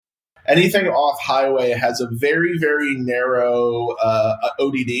anything off highway has a very, very narrow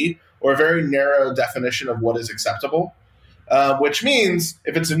ODD, or a very narrow definition of what is acceptable. Which means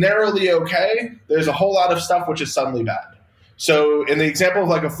if it's narrowly okay, there's a whole lot of stuff which is suddenly bad. So in the example of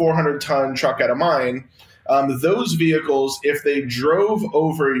like a 400-ton truck at a mine, those vehicles, if they drove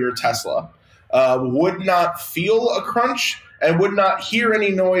over your Tesla, would not feel a crunch and would not hear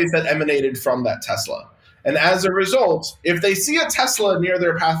any noise that emanated from that Tesla. And as a result, if they see a Tesla near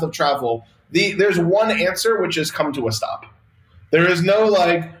their path of travel, there's one answer, which is come to a stop. There is no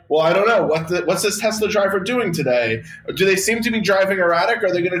like, well, I don't know, what's this Tesla driver doing today? Do they seem to be driving erratic? Or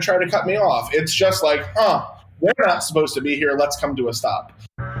are they going to try to cut me off? It's just like, they're not supposed to be here. Let's come to a stop.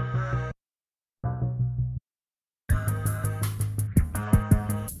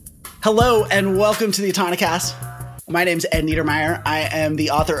 Hello and welcome to the Autonocast. My name's Ed Niedermeyer. I am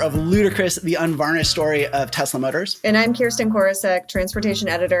the author of Ludicrous, the Unvarnished Story of Tesla Motors. And I'm Kirsten Korosek, Transportation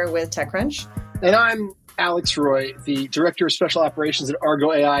Editor with TechCrunch. And I'm Alex Roy, the Director of Special Operations at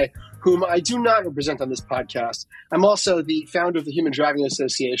Argo AI, whom I do not represent on this podcast. I'm also the founder of the Human Driving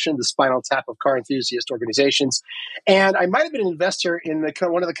Association, the spinal tap of car enthusiast organizations. And I might have been an investor in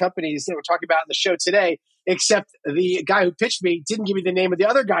one of the companies that we're talking about in the show today, except the guy who pitched me didn't give me the name of the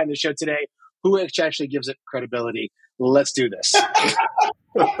other guy in the show today, who actually gives it credibility. Let's do this.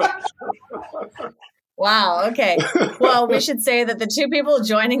 Wow. Okay. Well, we should say that the two people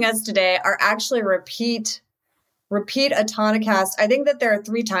joining us today are actually repeat Autonocast. I think that there are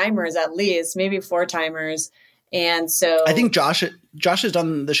 3-timers at least, maybe 4-timers. And so I think Josh has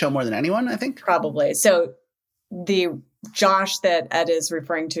done the show more than anyone, I think. Probably. So the Josh that Ed is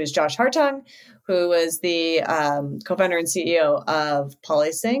referring to is Josh Hartung, who was the co-founder and CEO of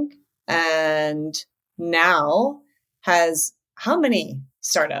Polysync, and now has how many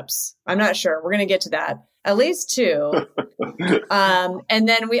startups? I'm not sure. We're going to get to that. At least 2. And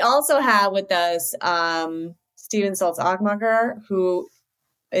then we also have with us Steven Salz-Achmacher, who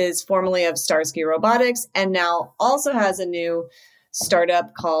is formerly of Starsky Robotics and now also has a new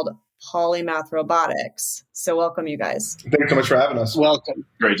startup called Polymath Robotics. So welcome, you guys. Thanks so much for having us. Welcome.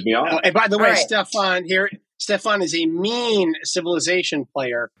 Great to be on. And by the way, right. Stefan is a mean Civilization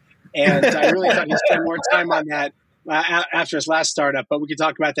player. And I really thought he'd spend more time on that after his last startup, but we can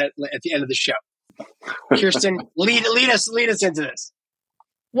talk about that at the end of the show. Kirsten, lead us into this.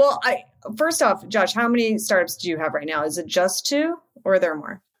 Well, first off, Josh, how many startups do you have right now? Is it just 2 or are there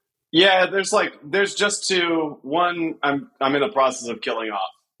more? Yeah, there's just 2. One I'm in the process of killing off.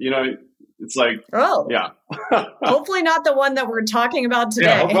 You know, it's like, oh yeah. Hopefully not the one that we're talking about today.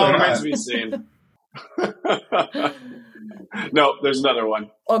 Yeah, well, remains to be seen. No, there's another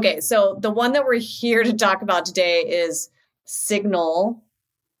one. Okay, so the one that we're here to talk about today is Signal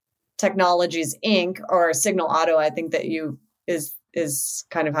Technologies Inc. or Signal Auto. I think that is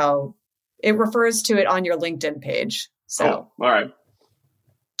kind of how it refers to it on your LinkedIn page. So, all right.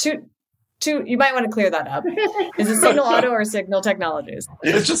 Two, you might want to clear that up. Is it Signal Auto or Signal Technologies?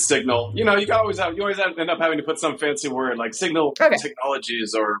 It's just Signal. You know, you always end up having to put some fancy word like Signal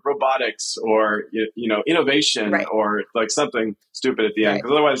Technologies or robotics or, you know, innovation, right, or like something stupid at the end.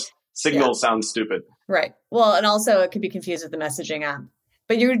 Because otherwise Signal sounds stupid. Right. Well, and also it could be confused with the messaging app.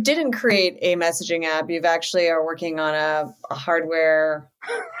 But you didn't create a messaging app. You've actually are working on a hardware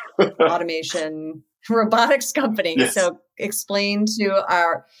automation robotics company. Yes. So explain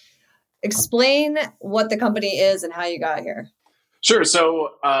what the company is and how you got here. Sure. So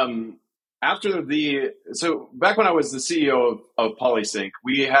back when I was the CEO of Polysync,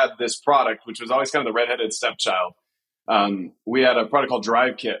 we had this product, which was always kind of the redheaded stepchild. We had a product called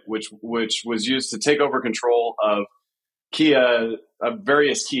DriveKit, which was used to take over control of Kia,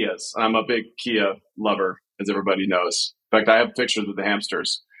 various Kias. I'm a big Kia lover, as everybody knows. In fact, I have pictures with the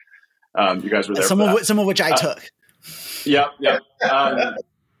hamsters. You guys were there. Some of which I took. Yeah.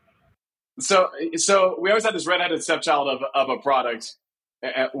 So we always had this redheaded stepchild of a product,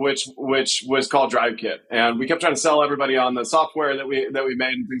 which was called DriveKit, and we kept trying to sell everybody on the software that we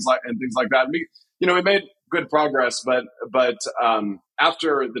made and things like that. We made good progress, but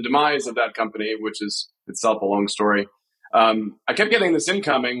after the demise of that company, which is itself a long story, I kept getting this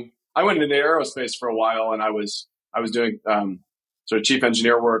incoming. I went into aerospace for a while, and I was doing sort of chief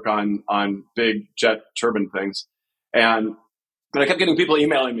engineer work on big jet turbine things, and I kept getting people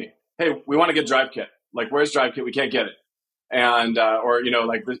emailing me, "Hey, we want to get DriveKit. Like, where's DriveKit? We can't get it." And,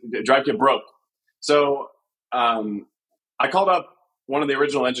 the DriveKit broke. So, I called up one of the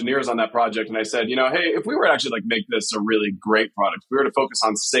original engineers on that project and I said, hey, if we were to actually make this a really great product, if we were to focus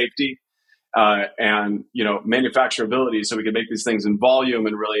on safety, and, manufacturability so we could make these things in volume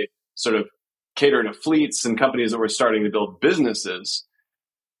and really sort of cater to fleets and companies that were starting to build businesses,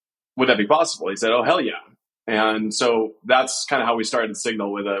 would that be possible? He said, oh, hell yeah. And so that's kind of how we started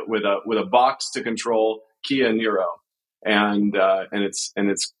Signal with a box to control Kia Niro. And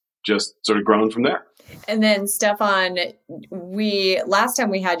it's just sort of grown from there. And then Stefan, last time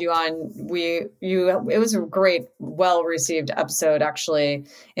we had you on, it was a great, well-received episode actually,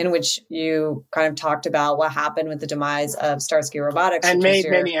 in which you kind of talked about what happened with the demise of Starsky Robotics. And made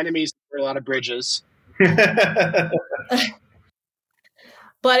many enemies for a lot of bridges.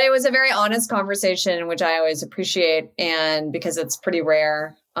 But it was a very honest conversation, which I always appreciate. And because it's pretty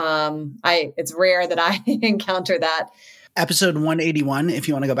rare, it's rare that I encounter that. Episode 181, if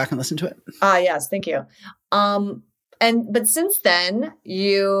you want to go back and listen to it. Yes, thank you. But since then,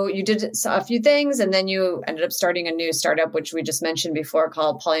 you did a few things, and then you ended up starting a new startup, which we just mentioned before,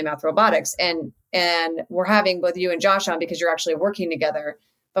 called Polymath Robotics. And we're having both you and Josh on because you're actually working together.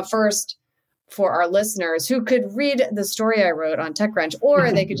 But first, for our listeners who could read the story I wrote on TechCrunch,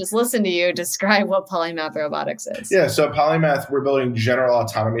 or they could just listen to you describe what Polymath Robotics is. Yeah, so Polymath, we're building general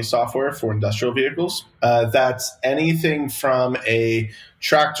autonomy software for industrial vehicles. That's anything from a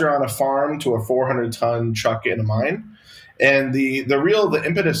tractor on a farm to a 400-ton truck in a mine. And the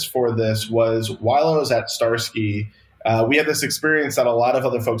impetus for this was while I was at Starsky, we had this experience that a lot of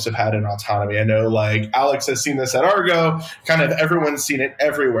other folks have had in autonomy. I know, like, Alex has seen this at Argo. Kind of everyone's seen it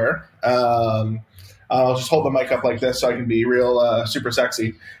everywhere. I'll just hold the mic up like this so I can be real super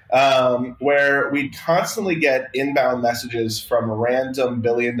sexy. Where we constantly get inbound messages from random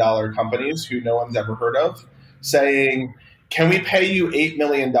billion-dollar companies who no one's ever heard of saying, can we pay you $8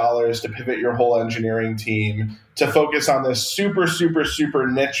 million to pivot your whole engineering team to focus on this super, super, super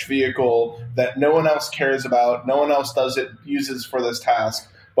niche vehicle that no one else cares about, no one else uses for this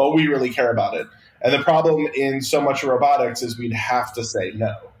task, but we really care about it. And the problem in so much robotics is we'd have to say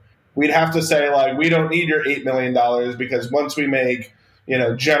no. We'd have to say, like, we don't need your $8 million because once we make,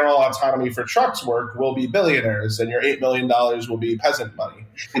 general autonomy for trucks work, we'll be billionaires, and your $8 million will be peasant money.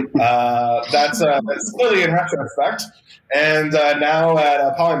 That's clearly in retrospect. And now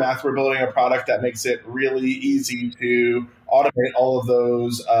at Polymath, we're building a product that makes it really easy to automate all of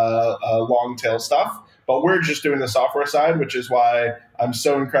those long tail stuff. But we're just doing the software side, which is why I'm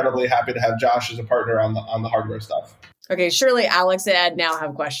so incredibly happy to have Josh as a partner on the hardware stuff. Okay, surely Alex and Ed now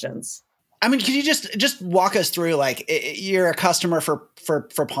have questions. I mean, can you just walk us through, like, you're a customer for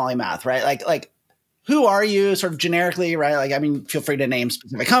Polymath, right? Like, who are you, sort of generically, right? Like, I mean, feel free to name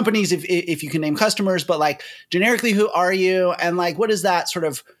specific companies if you can name customers, but, like, generically, who are you, and, like, what does that sort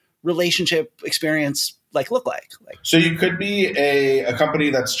of relationship experience look like? So you could be a company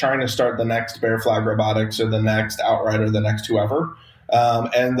that's trying to start the next Bear Flag Robotics or the next Outrider, the next whoever.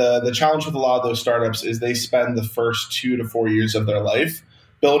 And the challenge with a lot of those startups is they spend the first 2 to 4 years of their life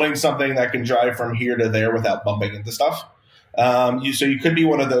building something that can drive from here to there without bumping into stuff. So you could be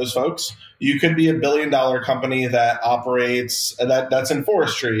one of those folks. You could be a $1 billion company that operates that's in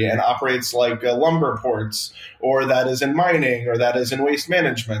forestry and operates like lumber ports, or that is in mining, or that is in waste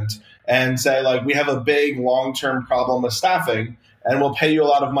management, and say, like, we have a big long-term problem with staffing, and we'll pay you a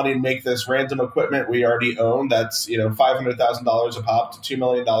lot of money to make this random equipment we already own that's $500,000 a pop to $2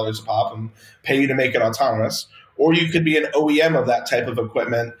 million a pop, and pay you to make it autonomous. Or you could be an OEM of that type of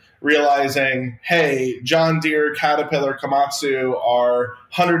equipment, realizing, hey, John Deere, Caterpillar, Komatsu are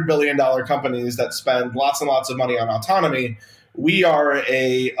 $100 billion companies that spend lots and lots of money on autonomy. We are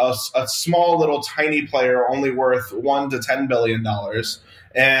a small little tiny player, only worth $1 to $10 billion.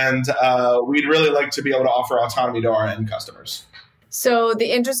 And we'd really like to be able to offer autonomy to our end customers. So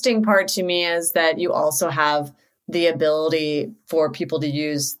the interesting part to me is that you also have the ability for people to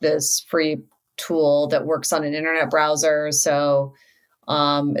use this free tool that works on an internet browser. So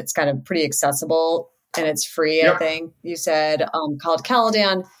it's kind of pretty accessible and it's free, yep. I think you said, called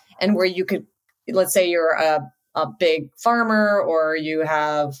Caladan, and where you could, let's say you're a big farmer, or you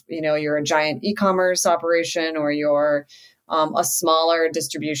have, you're a giant e-commerce operation, or you're a smaller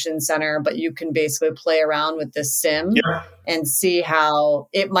distribution center, but you can basically play around with this sim yep. and see how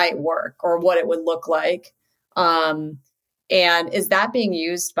it might work or what it would look like. And is that being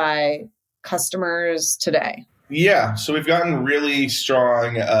used by customers today? Yeah, so we've gotten really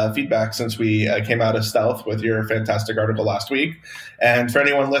strong feedback since we came out of stealth with your fantastic article last week. And for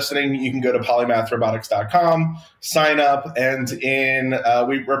anyone listening, you can go to polymathrobotics.com, sign up, and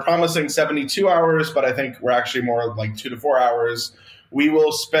we're promising 72 hours, but I think we're actually more like 2 to 4 hours. We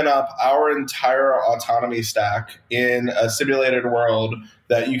will spin up our entire autonomy stack in a simulated world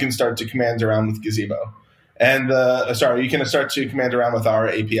that you can start to command around with Gazebo. And you can start to command around with our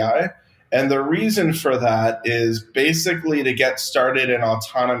API. And the reason for that is basically to get started in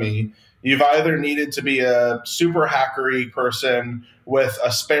autonomy, You've either needed to be a super hackery person with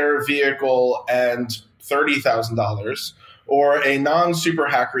a spare vehicle and $30,000, or a non-super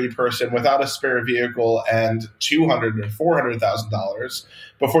hackery person without a spare vehicle and $200,000 or $400,000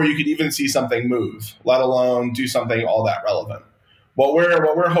 before you could even see something move, let alone do something all that relevant. What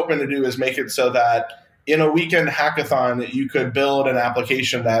we're hoping to do is make it so that in a weekend hackathon, you could build an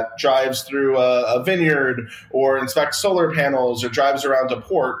application that drives through a vineyard or inspects solar panels or drives around a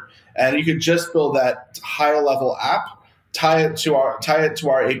port, and you could just build that high-level app, tie it to our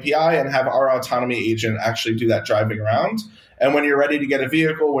API, and have our autonomy agent actually do that driving around. And when you're ready to get a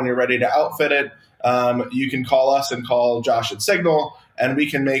vehicle, when you're ready to outfit it, you can call us and call Josh at Signal, and we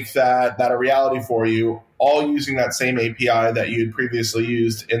can make that a reality for you, all using that same API that you had previously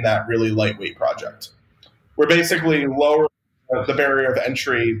used in that really lightweight project. We're basically lowering the barrier of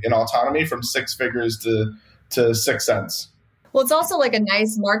entry in autonomy from 6 figures to 6 cents. Well, it's also like a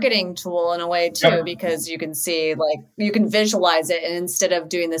nice marketing tool in a way too, because you can see, like, you can visualize it, and instead of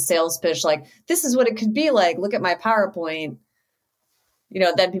doing the sales pitch, like, this is what it could be like, look at my PowerPoint,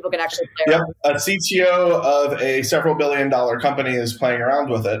 then people can actually play around. A CTO of a several billion-dollar company is playing around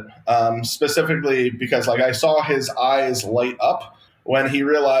with it, specifically because, like, I saw his eyes light up when he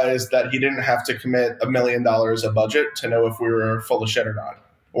realized that he didn't have to commit $1 million of budget to know if we were full of shit or not,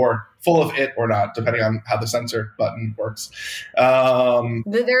 or full of it or not, depending on how the censor button works.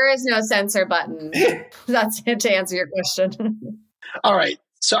 There is no censor button. That's it, to answer your question. All right.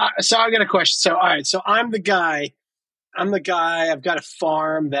 So I got a question. So, all right. So I'm the guy. I've got a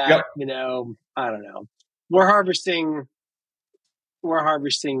farm that, I don't know. We're harvesting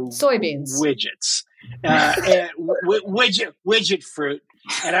soybeans, widgets, widget fruit.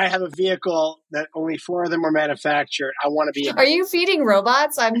 And I have a vehicle that only 4 of them are manufactured. I want to be. Are you feeding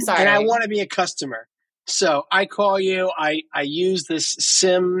robots? I'm sorry. And I want to be a customer. So I call you. I use this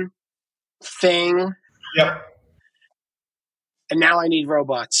sim thing. Yep. And now I need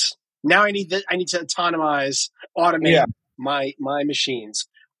robots. Now I need to automate my machines.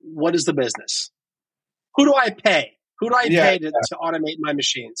 What is the business? Who do I pay? Who do I pay to automate my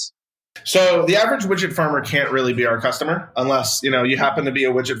machines? So the average widget farmer can't really be our customer unless, you happen to be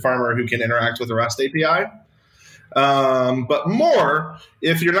a widget farmer who can interact with the REST API. But more,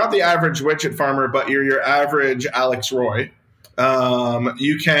 if you're not the average widget farmer, but you're your average Alex Roy,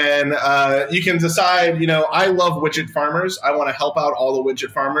 you can decide, I love widget farmers. I want to help out all the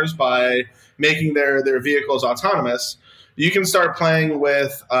widget farmers by making their vehicles autonomous. You can start playing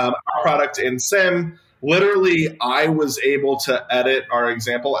with our product in Sim. Literally, I was able to edit our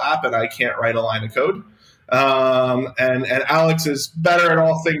example app, and I can't write a line of code. And Alex is better at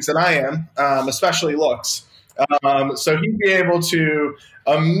all things than I am, especially looks. So he'd be able to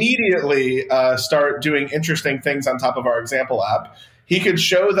immediately start doing interesting things on top of our example app. He could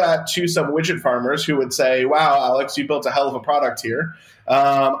show that to some widget farmers who would say, wow, Alex, you built a hell of a product here.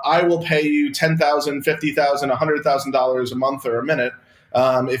 I will pay you $10,000, $50,000, $100,000 a month or a minute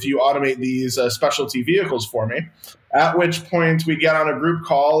if you automate these specialty vehicles for me. At which point we get on a group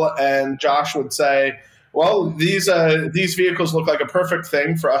call and Josh would say, well, these vehicles look like a perfect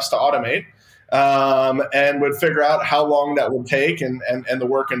thing for us to automate, and would figure out how long that would take and the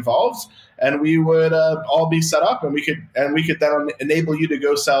work involved. And we would all be set up, and we could then enable you to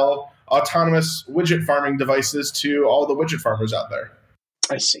go sell autonomous widget farming devices to all the widget farmers out there.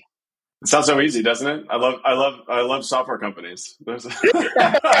 I see. It sounds so easy, doesn't it? I love software companies.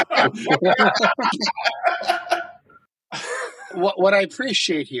 What I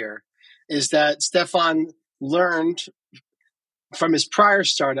appreciate here is that Stefan learned from his prior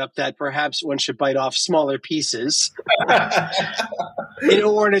startup that perhaps one should bite off smaller pieces in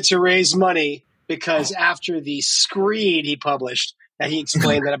order to raise money, because after the screed he published that he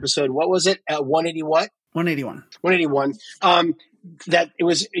explained that episode, what was it? At 180 what? 181. 181. That it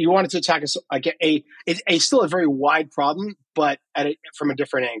was, you wanted to attack a still a very wide problem, but from a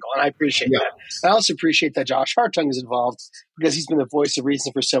different angle. And I appreciate that. I also appreciate that Josh Hartung is involved, because he's been the voice of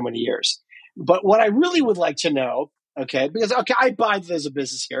reason for so many years. But what I really would like to know, because I buy there's a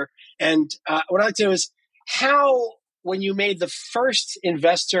business here. And what I'd like to know is how, when you made the first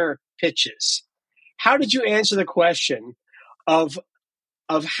investor pitches, how did you answer the question of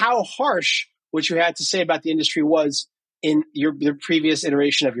how harsh what you had to say about the industry was in your previous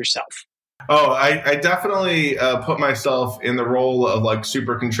iteration of yourself? Oh, I definitely put myself in the role of like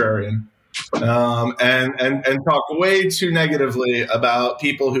super contrarian, and talk way too negatively about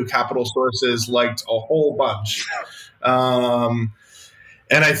people who capital sources liked a whole bunch.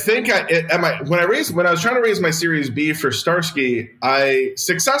 And I think when I was trying to raise my Series B for Starsky, I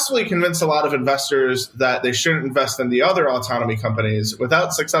successfully convinced a lot of investors that they shouldn't invest in the other autonomy companies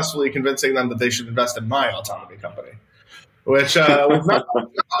without successfully convincing them that they should invest in my autonomy company, which was not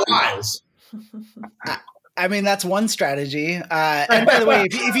wise. I mean, that's one strategy. And by the way,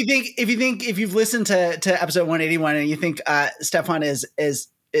 if you've listened to episode 181 and you think Stefan is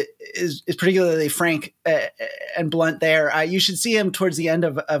particularly frank and blunt there, you should see him towards the end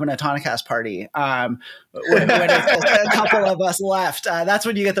of an Autonocast party when a couple of us left. That's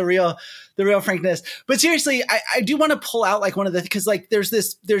when you get the real frankness. But seriously, I do want to pull out like one of the, because like there's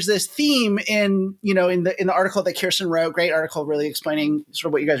this theme in the article that Kirsten wrote, great article really explaining sort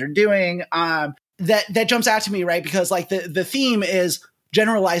of what you guys are doing. That jumps out to me, right? Because like the theme is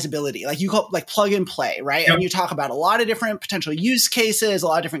generalizability, like you call it like plug and play, right? Yep. And you talk about a lot of different potential use cases, a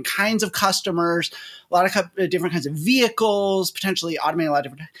lot of different kinds of customers, a lot of different kinds of vehicles, potentially automating a lot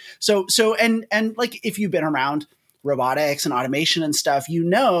of different. So and like if you've been around robotics and automation and stuff,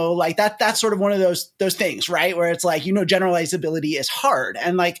 like that's sort of one of those things, right? Where it's like, generalizability is hard.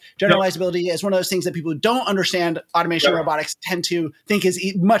 And like generalizability is one of those things that people who don't understand automation and robotics tend to think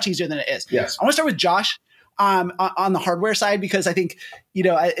is much easier than it is. Yes. I want to start with Josh on the hardware side, because I think,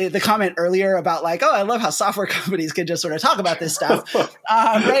 the comment earlier about like, oh, I love how software companies can just sort of talk about this stuff,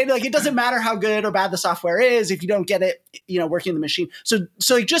 right? Like it doesn't matter how good or bad the software is if you don't get it, working in the machine. So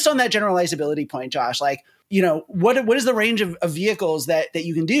like just on that generalizability point, Josh, like, what is the range of vehicles that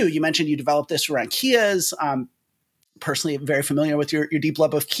you can do? You mentioned you developed this around Kias. Personally, very familiar with your deep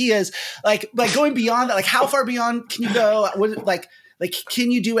love of Kias. Like going beyond that, like how far beyond can you go? Like can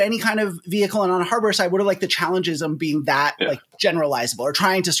you do any kind of vehicle? And on a hardware side, what are like the challenges of being that like generalizable or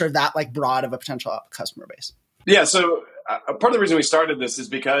trying to serve that like broad of a potential customer base? Yeah. So part of the reason we started this is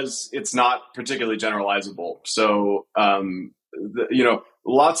because it's not particularly generalizable. So,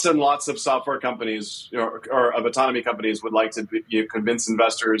 lots and lots of software companies or of autonomy companies would like to convince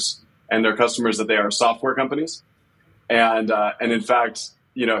investors and their customers that they are software companies. And in fact,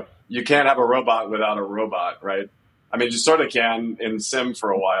 you can't have a robot without a robot, right? I mean, you sort of can in Sim for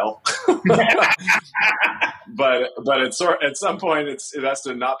a while, but at some point it has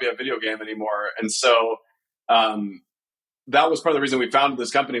to not be a video game anymore. And so that was part of the reason we founded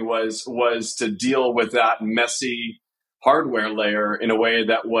this company was to deal with that messy hardware layer in a way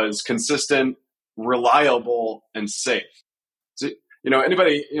that was consistent, reliable, and safe. So,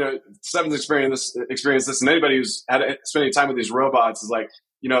 anybody, Stefan's experienced this, and anybody who's spending time with these robots is like,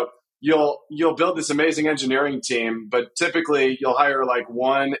 you'll build this amazing engineering team, but typically you'll hire like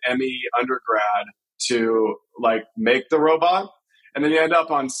one ME undergrad to like make the robot. And then you end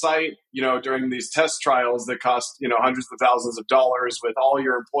up on site, during these test trials that cost, hundreds of thousands of dollars with all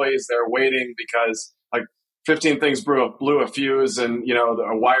your employees there waiting because like 15 things blew a fuse and,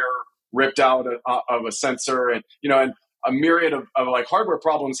 a wire ripped out of a sensor and a myriad of like hardware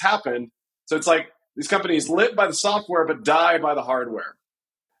problems happened. So it's like these companies live by the software, but die by the hardware.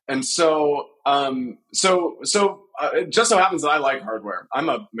 And so, it just so happens that I like hardware. I'm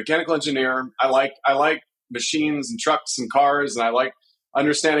a mechanical engineer. I like machines and trucks and cars, and I like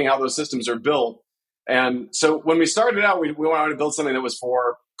understanding how those systems are built. And so when we started out, we wanted to build something that was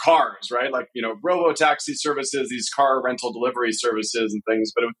for cars, right? Like, robo-taxi services, these car rental delivery services and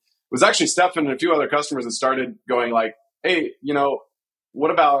things. But it was actually Stefan and a few other customers that started going like, hey,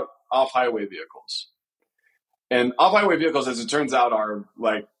 what about off-highway vehicles? And off-highway vehicles, as it turns out, are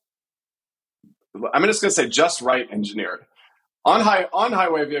like, I'm just going to say just right engineered.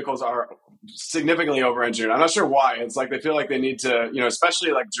 On-highway vehicles are significantly over-engineered. I'm not sure why. It's like they feel like they need to,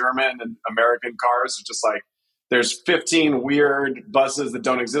 especially like German and American cars are just like, there's 15 weird buses that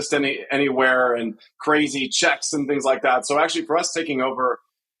don't exist anywhere and crazy checks and things like that. So actually for us taking over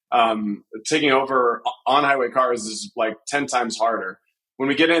on-highway cars is like 10 times harder. When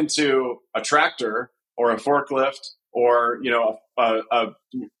we get into a tractor or a forklift or, a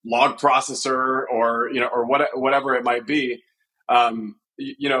log processor or whatever it might be,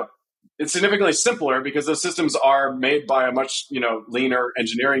 it's significantly simpler because those systems are made by a much, leaner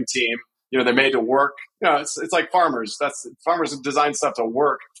engineering team. They're made to work. It's like farmers. Farmers design stuff to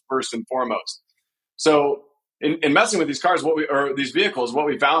work first and foremost. So in messing with these cars, these vehicles, what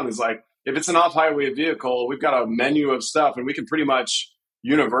we found is like, if it's an off-highway vehicle, we've got a menu of stuff and we can pretty much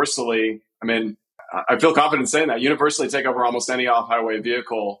universally, I feel confident saying that, universally take over almost any off-highway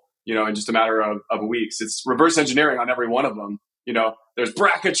vehicle, in just a matter of weeks. It's reverse engineering on every one of them. There's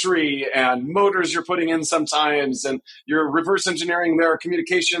bracketry and motors you're putting in sometimes, and you're reverse engineering their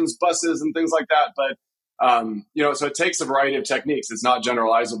communications, buses, and things like that. But, so it takes a variety of techniques. It's not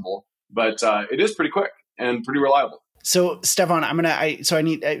generalizable, but it is pretty quick and pretty reliable. So Stefan, I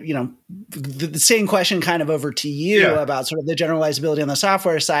need, the same question kind of over to you about sort of the generalizability on the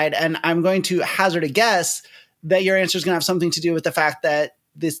software side. And I'm going to hazard a guess that your answer is going to have something to do with the fact that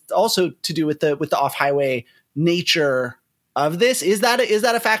this also to do with the off-highway nature of this. Is that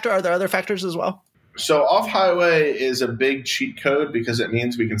a factor? Are there other factors as well? So off-highway is a big cheat code because it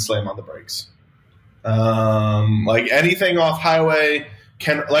means we can slam on the brakes. Like anything off-highway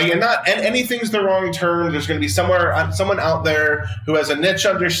and anything's the wrong term. There's going to be someone out there who has a niche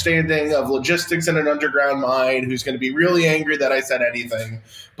understanding of logistics in an underground mine who's going to be really angry that I said anything.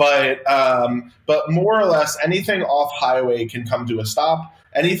 But more or less, anything off highway can come to a stop.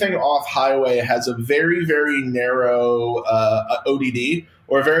 Anything off highway has a very, very narrow ODD,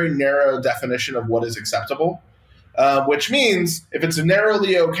 or a very narrow definition of what is acceptable. Which means if it's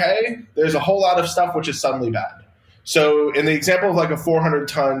narrowly okay, there's a whole lot of stuff which is suddenly bad. So in the example of like a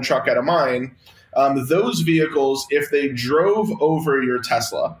 400-ton truck at a mine, those vehicles, if they drove over your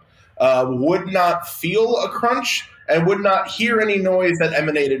Tesla, would not feel a crunch and would not hear any noise that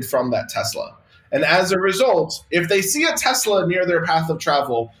emanated from that Tesla. And as a result, if they see a Tesla near their path of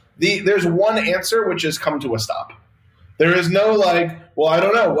travel, there's one answer, which is come to a stop. There is no like, well, I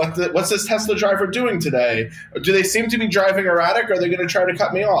don't know, what's this Tesla driver doing today? Do they seem to be driving erratic? Or are they going to try to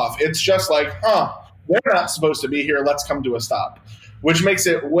cut me off? It's just like, they're not supposed to be here. Let's come to a stop, which makes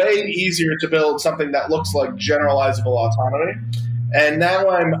it way easier to build something that looks like generalizable autonomy. And now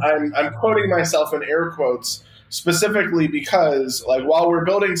I'm quoting myself in air quotes specifically because, like, while we're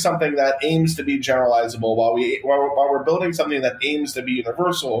building something that aims to be generalizable, while we're building something that aims to be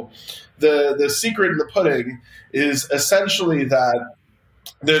universal, the secret in the pudding is essentially that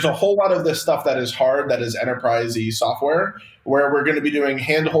there's a whole lot of this stuff that is hard, that is enterprise-y software, where we're going to be doing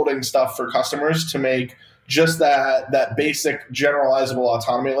hand-holding stuff for customers to make just that basic generalizable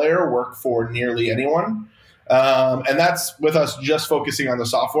autonomy layer work for nearly anyone. And that's with us just focusing on the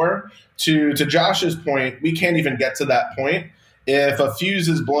software. To Josh's point, we can't even get to that point if a fuse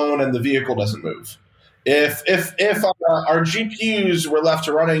is blown and the vehicle doesn't move. If our GPUs were left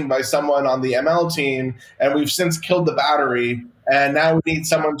running by someone on the ML team and we've since killed the battery, and now we need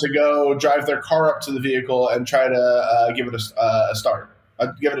someone to go drive their car up to the vehicle and try to give it a start,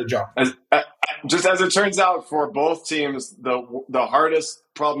 give it a jump. Just as it turns out, for both teams, the hardest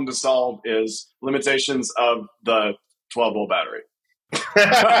problem to solve is limitations of the 12-volt battery.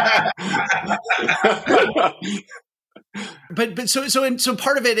 But so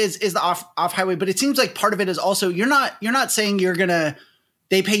part of it is the off highway, but it seems like part of it is also you're not saying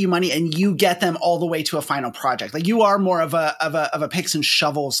they pay you money and you get them all the way to a final project. Like you are more of a picks and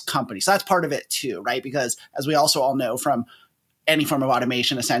shovels company. So that's part of it too, right? Because as we also all know from any form of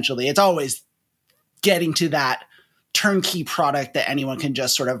automation, essentially, it's always getting to that turnkey product that anyone can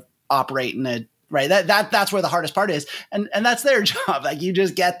just sort of operate in a right. That's where the hardest part is. And that's their job. Like you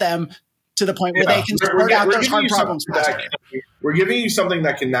just get them to the point where they can sort out those hard problems. We're giving you something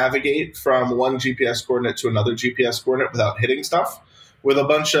that can navigate from one GPS coordinate to another GPS coordinate without hitting stuff, with a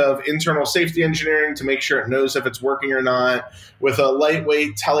bunch of internal safety engineering to make sure it knows if it's working or not, with a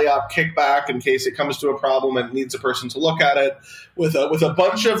lightweight teleop kickback in case it comes to a problem and needs a person to look at it, with a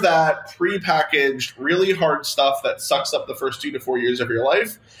bunch of that pre-packaged, really hard stuff that sucks up the first 2 to 4 years of your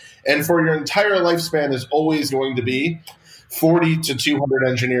life. And for your entire lifespan is always going to be 40 to 200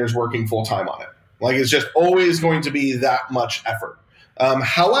 engineers working full-time on it. Like it's just always going to be that much effort.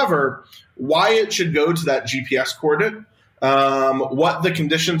 However, why it should go to that GPS coordinate, what the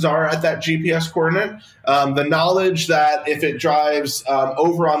conditions are at that GPS coordinate, the knowledge that if it drives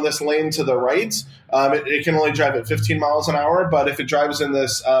over on this lane to the right, it can only drive at 15 miles an hour, but if it drives in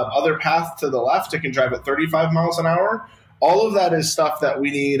this other path to the left, it can drive at 35 miles an hour. All of that is stuff that we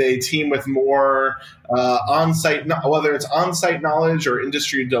need a team with more on-site, whether it's on-site knowledge or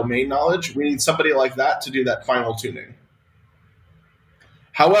industry domain knowledge. We need somebody like that to do that final tuning.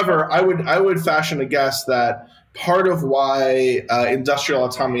 However, I would fashion a guess that part of why industrial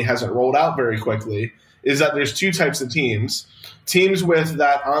autonomy hasn't rolled out very quickly is that there's two types of teams. Teams with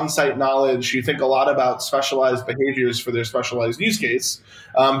that on-site knowledge who think a lot about specialized behaviors for their specialized use case,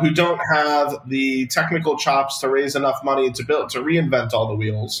 who don't have the technical chops to raise enough money to reinvent all the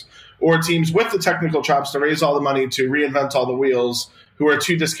wheels, or teams with the technical chops to raise all the money to reinvent all the wheels who are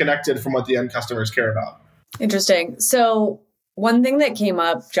too disconnected from what the end customers care about. Interesting. So one thing that came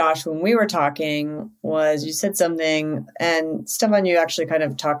up, Josh, when we were talking was you said something, and Stefan, you actually kind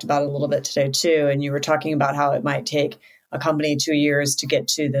of talked about it a little bit today too, and you were talking about how it might take a company 2 years to get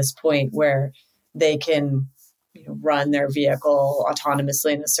to this point where they can run their vehicle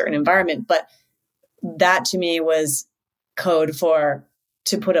autonomously in a certain environment. But that to me was code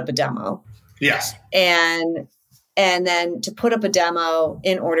to put up a demo. Yes. And and then to put up a demo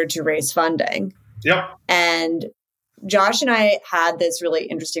in order to raise funding. Yep. And Josh and I had this really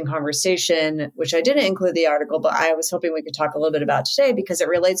interesting conversation, which I didn't include the article, but I was hoping we could talk a little bit about today because it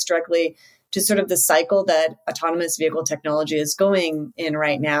relates directly to sort of the cycle that autonomous vehicle technology is going in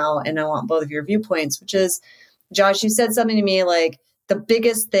right now. And I want both of your viewpoints, which is, Josh, you said something to me like the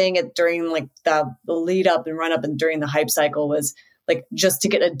biggest thing during like the lead up and run up and during the hype cycle was like just to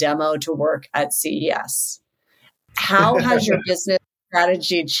get a demo to work at CES. How has your business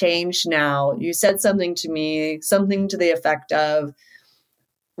strategy changed now? You said something to me, something to the effect of,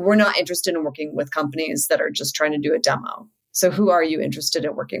 we're not interested in working with companies that are just trying to do a demo. So who are you interested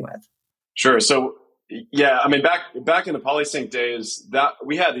in working with? Sure. So yeah, I mean, back in the Polysync days, that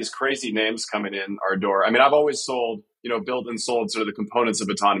we had these crazy names coming in our door. I mean, I've always sold, built and sold sort of the components of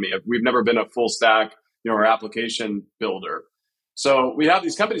autonomy. We've never been a full stack, or application builder. So we have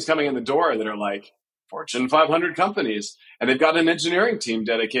these companies coming in the door that are like Fortune 500 companies, and they've got an engineering team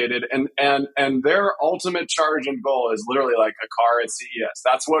dedicated, and their ultimate charge and goal is literally like a car at CES.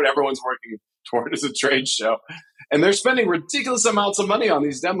 That's what everyone's working toward as a trade show. And they're spending ridiculous amounts of money on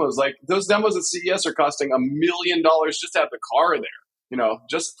these demos. Like those demos at CES are costing $1 million just to have the car there,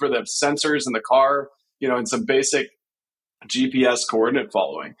 just for the sensors in the car, and some basic GPS coordinate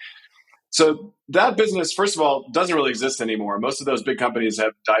following. So that business, first of all, doesn't really exist anymore. Most of those big companies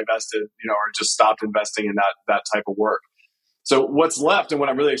have divested, or just stopped investing in that type of work. So what's left, and what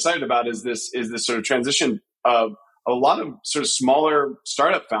I'm really excited about, is this sort of transition of a lot of sort of smaller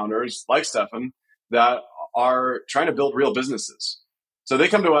startup founders like Stefan that are trying to build real businesses. So they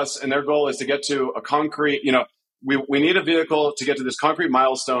come to us, and their goal is to get to a concrete, we need a vehicle to get to this concrete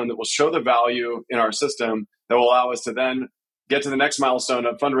milestone that will show the value in our system that will allow us to then get to the next milestone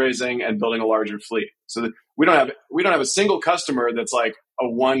of fundraising and building a larger fleet. So that we don't have a single customer that's like a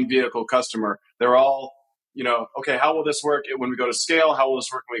one vehicle customer. They're all, okay, how will this work when we go to scale? How will this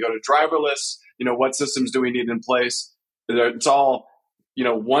work when we go to driverless? What systems do we need in place? It's all,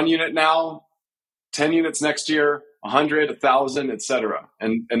 1 unit now, 10 units next year, 100, 1,000, et cetera.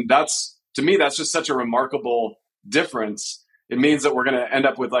 And that's, to me, that's just such a remarkable difference. It means that we're going to end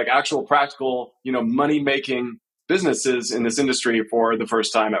up with like actual practical, money-making businesses in this industry for the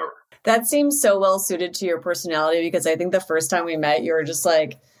first time ever. That seems so well suited to your personality, because I think the first time we met, you were just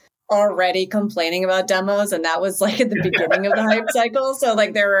like already complaining about demos. And that was like at the beginning of the hype cycle. So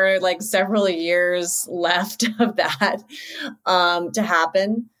like there were like several years left of that to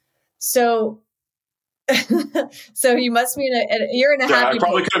happen. So you must be you're in a happy. I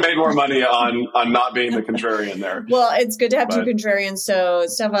probably could have made more money on not being the contrarian there. Well, it's good to have two contrarians. So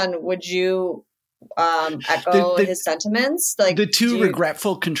Stefan, would you echo his sentiments? Like the two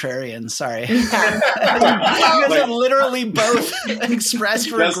regretful contrarians. Sorry, you guys have literally both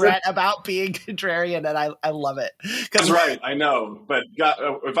expressed regret about being contrarian, and I love it. That's right. I know, but God,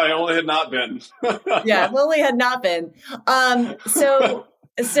 if I only had not been. Yeah, if only had not been. So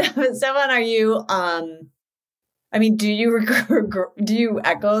Stefan, are you? Do you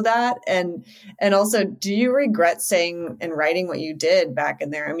echo that, and also do you regret saying and writing what you did back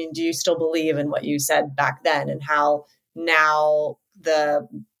in there? I mean, do you still believe in what you said back then, and how now the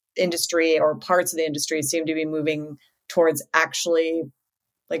industry or parts of the industry seem to be moving towards actually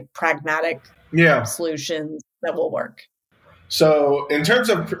like pragmatic solutions that will work? So in terms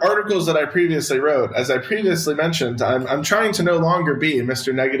of articles that I previously wrote, as I previously mentioned, I'm trying to no longer be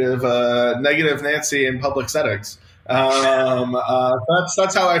Mr. Negative Nancy in public settings.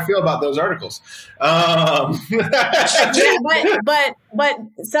 That's how I feel about those articles. Yeah, but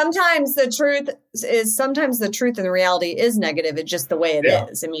sometimes the truth and the reality is negative. It's just the way it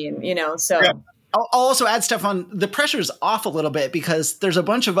is. I mean, so. Yeah. I'll also add, Stefan, the pressure's off a little bit because there's a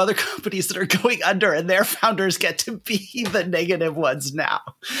bunch of other companies that are going under, and their founders get to be the negative ones now.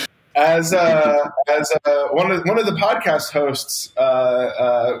 As one of the podcast hosts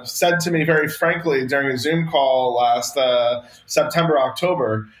said to me very frankly during a Zoom call last September,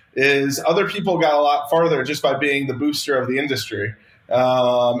 October, is other people got a lot farther just by being the booster of the industry.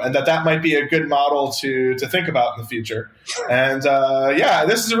 And that might be a good model to think about in the future. And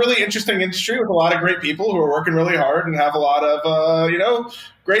this is a really interesting industry with a lot of great people who are working really hard and have a lot of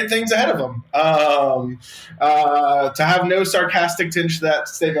great things ahead of them. To have no sarcastic tinge to that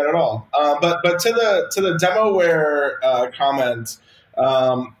statement at all. But to the DemoWare comment.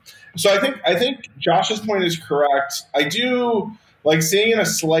 So I think Josh's point is correct. I do like seeing a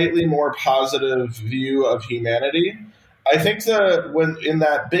slightly more positive view of humanity. I think that when in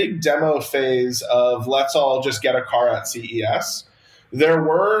that big demo phase of let's all just get a car at CES, there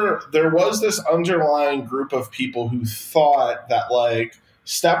was this underlying group of people who thought that like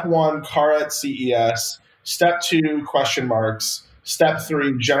step one, car at CES, Step 2, question marks. Step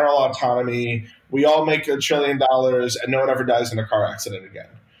 3, general autonomy. We all make $1 trillion and no one ever dies in a car accident again.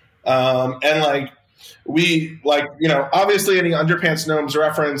 And like, obviously any Underpants Gnomes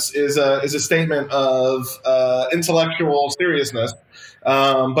reference is a statement of intellectual seriousness.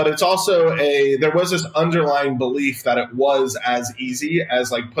 But it's also there was this underlying belief that it was as easy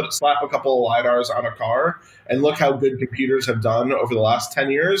as like slap a couple of LiDARs on a car and look how good computers have done over the last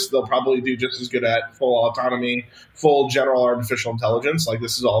 10 years. They'll probably do just as good at full autonomy, full general artificial intelligence. Like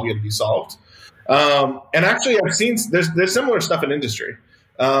this is all going to be solved. And actually I've seen there's similar stuff in industry.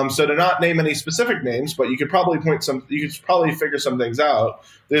 So to not name any specific names, but you could probably figure some things out.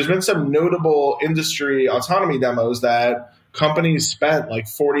 There's been some notable industry autonomy demos that companies spent like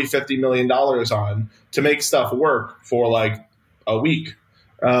 $40-50 million on to make stuff work for like a week.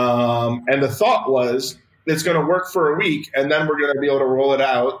 And the thought was it's going to work for a week and then we're going to be able to roll it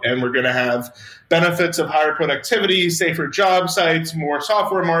out and we're going to have benefits of higher productivity, safer job sites, more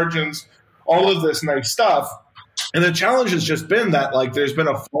software margins, all of this nice stuff. And the challenge has just been that like there's been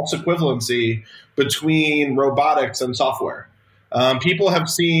a false equivalency between robotics and software. People have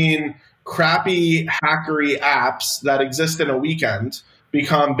seen crappy hackery apps that exist in a weekend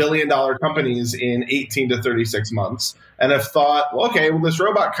become billion-dollar companies in 18 to 36 months and have thought, well, okay, well, this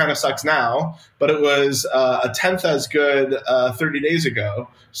robot kind of sucks now, but it was a tenth as good 30 days ago.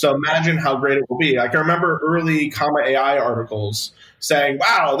 So imagine how great it will be. Like I remember early Comma AI articles saying,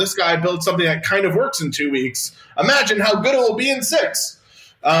 wow, this guy built something that kind of works in 2 weeks. Imagine how good it will be in 6.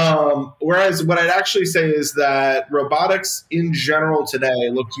 Whereas what I'd actually say is that robotics in general today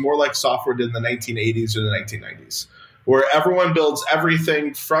looks more like software did in the 1980s or the 1990s, where everyone builds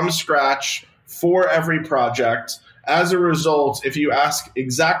everything from scratch for every project. As a result, if you ask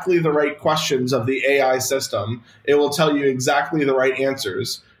exactly the right questions of the AI system, it will tell you exactly the right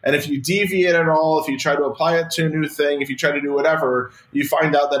answers. And if you deviate at all, if you try to apply it to a new thing, if you try to do whatever, you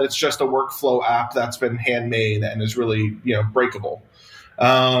find out that it's just a workflow app that's been handmade and is really, breakable.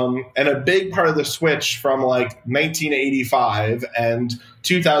 And a big part of the switch from like 1985 and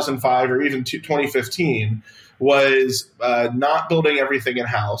 2005 or even 2015 was not building everything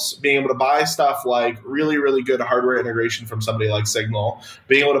in-house, being able to buy stuff like really, really good hardware integration from somebody like Signal,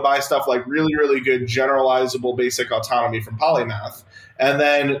 being able to buy stuff like really, really good generalizable basic autonomy from Polymath, and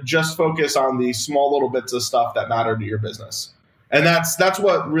then just focus on the small little bits of stuff that matter to your business. And that's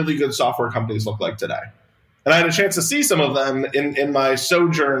what really good software companies look like today. And I had a chance to see some of them in my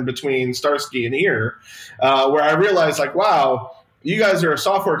sojourn between Starsky and here, where I realized like, wow, you guys are a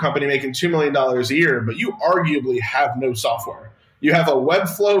software company making $2 million a year, but you arguably have no software. You have a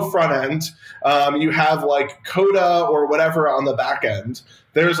Webflow front end. You have like Coda or whatever on the back end.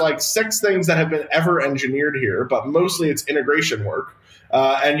 There's like 6 things that have been ever engineered here, but mostly it's integration work.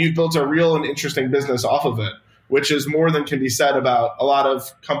 And you've built a real and interesting business off of it, which is more than can be said about a lot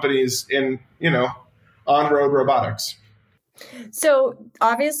of companies in, on-road robotics. So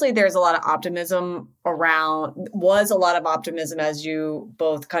obviously there's a lot of optimism as you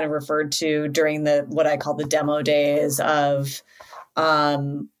both kind of referred to during what I call the demo days of,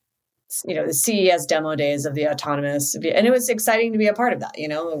 the CES demo days of the autonomous. And it was exciting to be a part of that.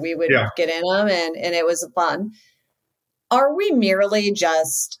 We would get in them and it was fun. Are we merely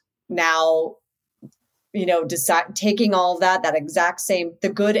just now, taking all of that exact same, the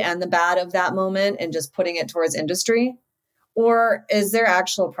good and the bad of that moment and just putting it towards industry? Or is there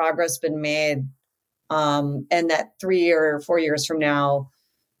actual progress been made and that 3 or 4 years from now,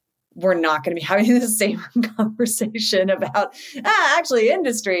 we're not going to be having the same conversation about, actually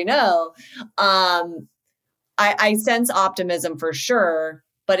industry? No. I sense optimism for sure,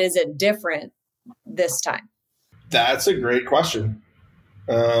 but is it different this time? That's a great question.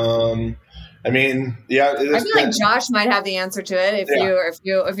 I feel like Josh might have the answer to it if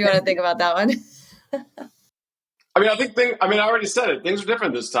you want to think about that one. I already said it. Things are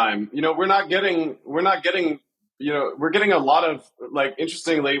different this time. We're getting a lot of like,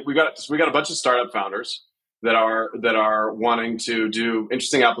 interestingly, we got a bunch of startup founders that are wanting to do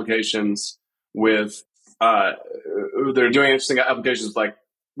interesting applications with, they're doing interesting applications. Like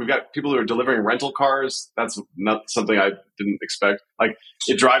we've got people who are delivering rental cars. That's not something I didn't expect. Like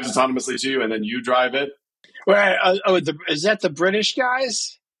it drives autonomously to you and then you drive it. Wait, is that the British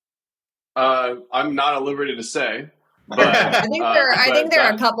guys? I'm not at liberty to say, but I think there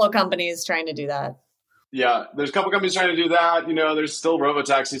are a couple of companies trying to do that. Yeah, there's a couple of companies trying to do that. There's still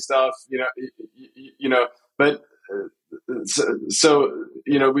robotaxi stuff. But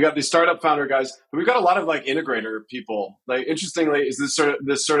we got these startup founder guys. But we've got a lot of like integrator people. Like interestingly, is this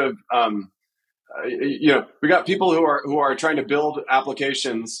sort of we got people who are trying to build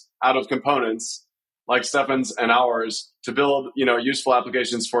applications out of components. like Stefan's and ours to build, useful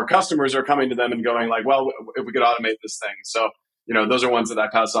applications for customers who are coming to them and going like, well, if we could automate this thing. So, those are ones that I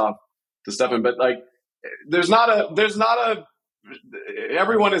pass off to Stefan. But like,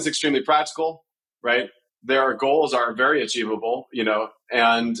 everyone is extremely practical, right? Their goals are very achievable,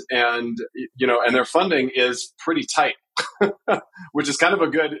 and their funding is pretty tight, which is kind of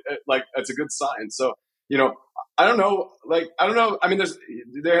it's a good sign. So, I don't know. I mean,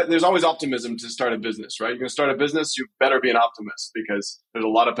 there's always optimism to start a business, right? You're going to start a business, you better be an optimist because there's a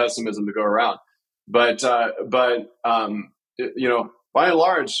lot of pessimism to go around. But by and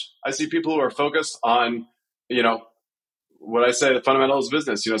large, I see people who are focused on, what I say, the fundamentals of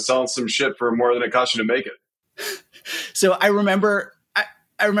business, selling some shit for more than it costs you to make it. So I remember,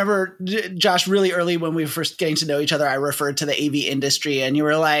 Josh, really early when we were first getting to know each other, I referred to the AV industry, and you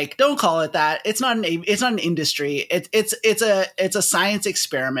were like, "Don't call it that. It's not an industry. It's a science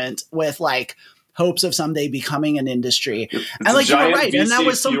experiment with like hopes of someday becoming an industry." And like, you were right, and that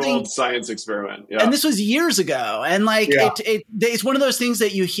was something science experiment. Yeah. And this was years ago, and like it's one of those things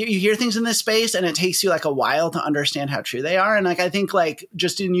that you hear things in this space, and it takes you like a while to understand how true they are. And like, I think like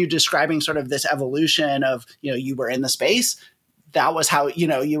just in you describing sort of this evolution of you were in the space. That was how,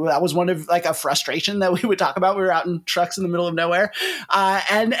 that was one of like a frustration that we would talk about. We were out in trucks in the middle of nowhere.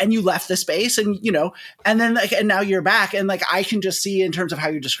 And you left the space and then like, and now you're back. And like, I can just see in terms of how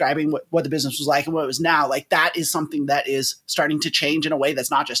you're describing what the business was like and what it was now, like that is something that is starting to change in a way that's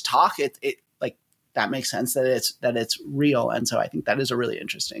not just talk. It like, that makes sense that it's real. And so I think that is a really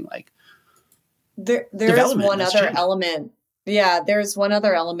interesting, like, there is one other element. Yeah. There's one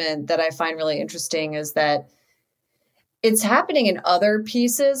other element that I find really interesting is that it's happening in other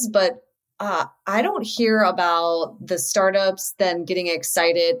pieces, but I don't hear about the startups then getting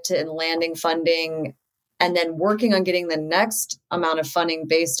excited and landing funding and then working on getting the next amount of funding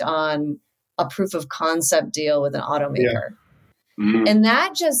based on a proof of concept deal with an automaker. Yeah. Mm-hmm. And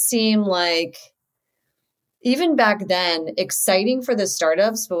that just seemed like, even back then, exciting for the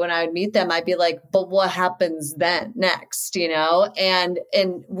startups, but when I would meet them, I'd be like, but what happens then next, And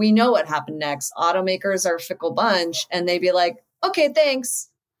we know what happened next. Automakers are a fickle bunch, and they'd be like, okay, thanks,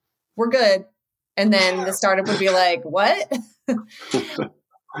 we're good. And then the startup would be like, what?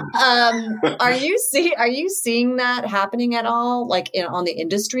 Are you seeing that happening at all? Like on the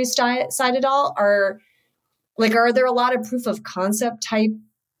industry side at all? Are there a lot of proof of concept type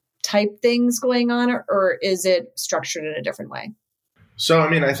things going on, or is it structured in a different way? So,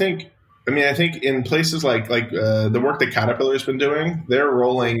 I think in places like the work that Caterpillar's been doing, they're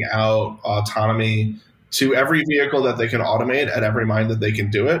rolling out autonomy to every vehicle that they can automate at every mine that they can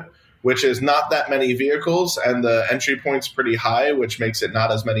do it, which is not that many vehicles, and the entry point's pretty high, which makes it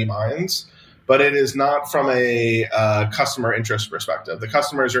not as many mines. But it is not from a customer interest perspective. The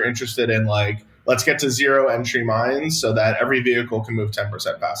customers are interested in like, let's get to zero entry mines so that every vehicle can move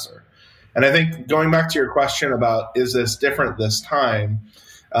 10% faster. And I think going back to your question about, is this different this time?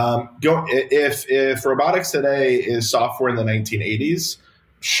 If robotics today is software in the 1980s,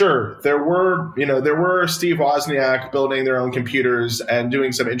 sure, there were Steve Wozniak building their own computers and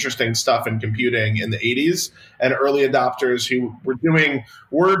doing some interesting stuff in computing in the 80s, and early adopters who were doing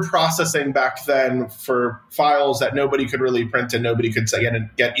word processing back then for files that nobody could really print and nobody could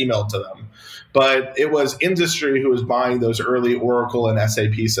get emailed to them. But it was industry who was buying those early Oracle and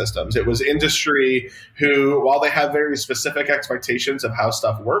SAP systems. It was industry who, while they have very specific expectations of how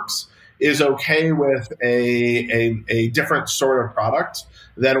stuff works, is okay with a different sort of product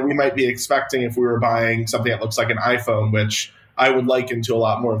than we might be expecting if we were buying something that looks like an iPhone, which I would liken to a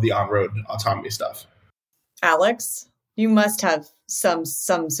lot more of the on-road autonomy stuff. Alex, you must have some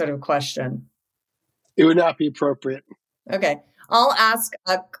sort of question. It would not be appropriate. Okay. I'll ask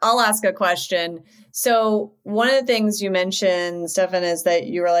a question. So one of the things you mentioned, Stefan, is that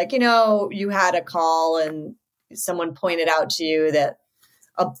you were like, you had a call and someone pointed out to you that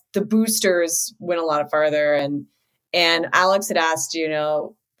the boosters went a lot farther. And Alex had asked,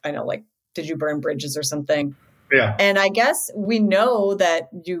 did you burn bridges or something? Yeah. And I guess we know that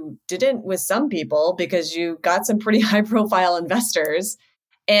you didn't with some people because you got some pretty high profile investors.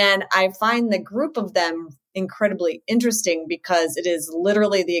 And I find the group of them incredibly interesting because it is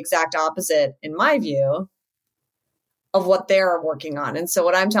literally the exact opposite, in my view, of what they're working on. And so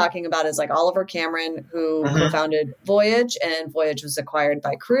what I'm talking about is like Oliver Cameron, who co-founded Voyage, and Voyage was acquired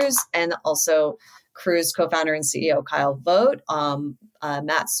by Cruise, and also Cruise co-founder and CEO Kyle Vogt,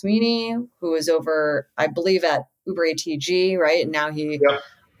 Matt Sweeney, who was over, I believe, at Uber ATG, right? And now he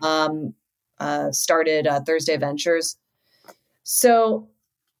started Thursday Ventures. So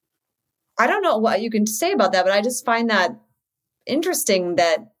I don't know what you can say about that, but I just find that interesting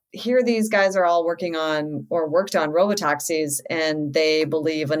that here these guys are all working on or worked on robotaxis, and they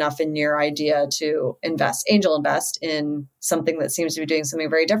believe enough in your idea to angel invest in something that seems to be doing something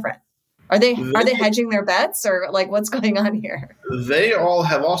very different. Are they hedging their bets, or like what's going on here? They all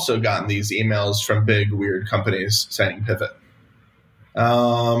have also gotten these emails from big weird companies saying pivot.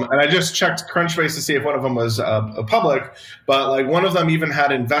 And I just checked Crunchbase to see if one of them was public, but like one of them even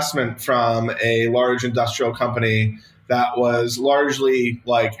had investment from a large industrial company that was largely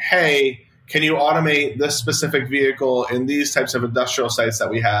like, hey, can you automate this specific vehicle in these types of industrial sites that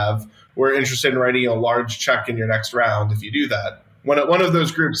we have? We're interested in writing a large check in your next round if you do that. One of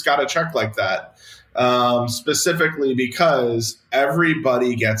those groups got a check like that, specifically because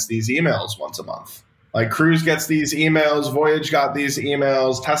everybody gets these emails once a month. Like Cruise gets these emails, Voyage got these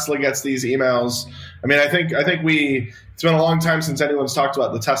emails, Tesla gets these emails. I mean, I think it's been a long time since anyone's talked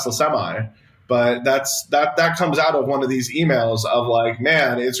about the Tesla Semi, but that comes out of one of these emails of like,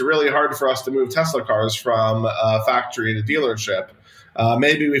 man, it's really hard for us to move Tesla cars from a factory to dealership.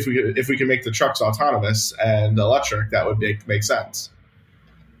 Maybe if we can make the trucks autonomous and electric, that would make sense.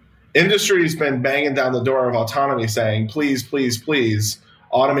 Industry's been banging down the door of autonomy saying, please, please, please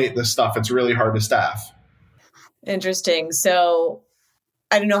automate this stuff. It's really hard to staff. Interesting. So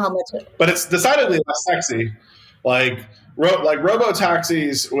I don't know how much, but it's decidedly less sexy. Like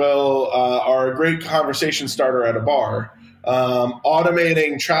robo-taxis are a great conversation starter at a bar.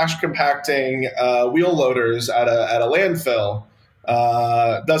 Automating trash compacting wheel loaders at a landfill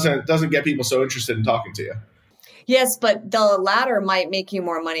doesn't get people so interested in talking to you. Yes, but the latter might make you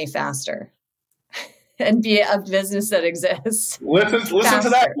more money faster and be a business that exists. Listen to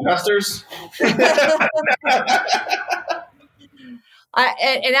that, investors.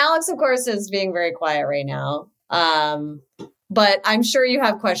 And Alex, of course, is being very quiet right now. But I'm sure you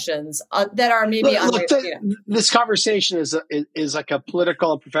have questions that are maybe this conversation is like a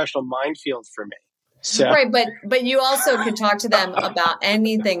political and professional minefield for me. So. Right, but you also could talk to them about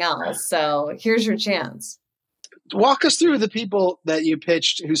anything else. So here's your chance. Walk us through the people that you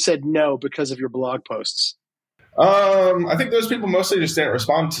pitched who said no because of your blog posts. I think those people mostly just didn't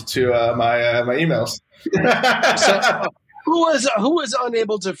respond to my emails. So, who was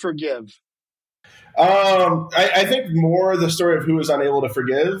unable to forgive? I think more the story of who was unable to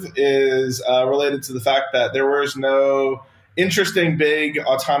forgive is related to the fact that there was no interesting big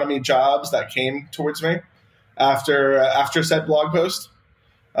autonomy jobs that came towards me after said blog post.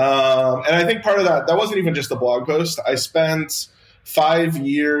 And I think part of that wasn't even just the blog post. I spent 5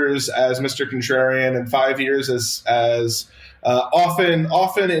 years as Mr. Contrarian and 5 years as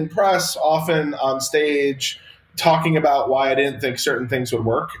often in press, often on stage, talking about why I didn't think certain things would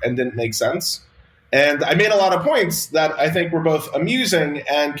work and didn't make sense. And I made a lot of points that I think were both amusing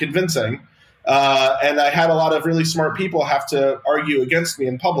and convincing. And I had a lot of really smart people have to argue against me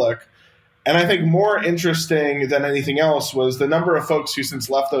in public. And I think more interesting than anything else was the number of folks who since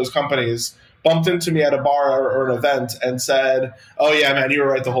left those companies bumped into me at a bar or an event and said, "Oh yeah, man, you were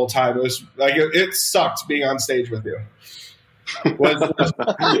right the whole time. It was like it sucked being on stage with you." Was more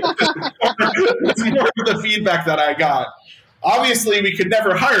of the feedback that I got. Obviously, we could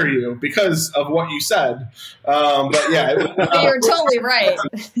never hire you because of what you said. But yeah, you're totally right.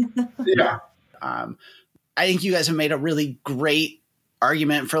 Yeah. I think you guys have made a really great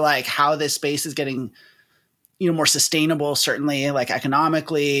argument for like how this space is getting, more sustainable, certainly like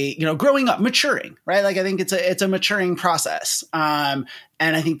economically, growing up, maturing, right? Like I think it's a maturing process. And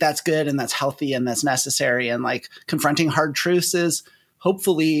I think that's good and that's healthy and that's necessary. And like confronting hard truths is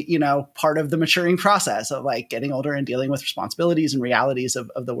hopefully, part of the maturing process of like getting older and dealing with responsibilities and realities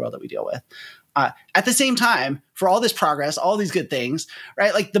of the world that we deal with. At the same time, for all this progress, all these good things,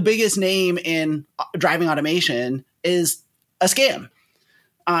 right? Like the biggest name in driving automation is a scam.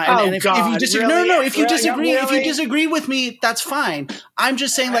 If you disagree, if you disagree with me, that's fine. I'm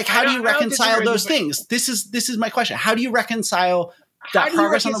just saying, like, how do you reconcile those things? This is my question. How do you reconcile that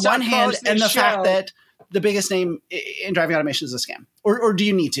progress on the one hand and the fact that the biggest name in driving automation is a scam, or do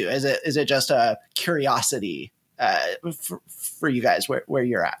you need to? Is it just a curiosity for you guys where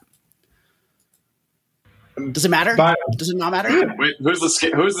you're at? Does it matter? Does it not matter? Wait, who's the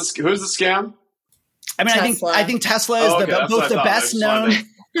scam? I mean, Tesla. I think Tesla is both the best known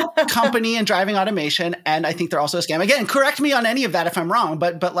company in driving automation, and I think they're also a scam. Again, correct me on any of that if I'm wrong,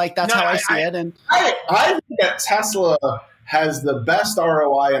 but like that's how I see it. And I think that Tesla has the best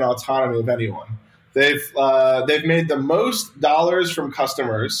ROI in autonomy of anyone. They've made the most dollars from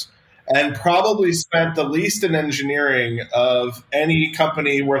customers and probably spent the least in engineering of any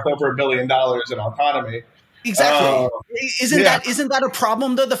company worth over $1 billion in autonomy. Exactly. Isn't that a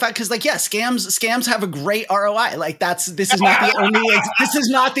problem though? The fact, because like, yeah, scams have a great ROI. Like this is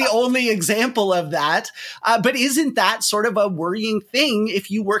not the only example of that. But isn't that sort of a worrying thing if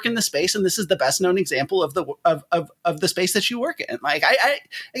you work in the space? And this is the best known example of the space that you work in. Like I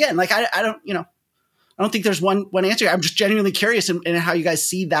don't think there's one answer. I'm just genuinely curious in how you guys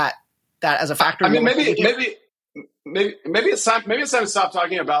see that as a factor. I mean, maybe it's time to stop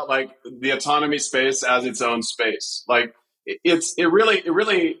talking about like the autonomy space as its own space. Like it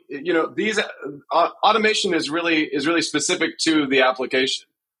really, you know, these automation is really specific to the application.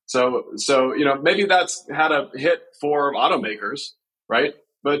 So, you know, maybe that's had a hit for automakers, right?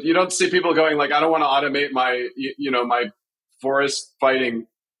 But you don't see people going like, I don't want to automate my forest fighting,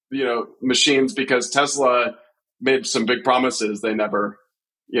 you know, machines because Tesla made some big promises they never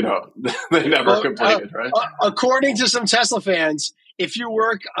completed, right? According to some Tesla fans, if you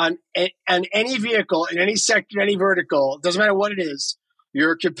work on any vehicle in any sector, any vertical, doesn't matter what it is,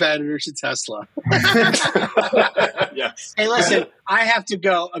 you're a competitor to Tesla. Yes. Hey, listen, I have to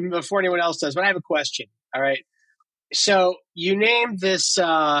go before anyone else does, but I have a question. All right. So you named this,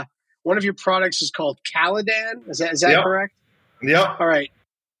 one of your products is called Caladan. Is that correct? Yep. All right.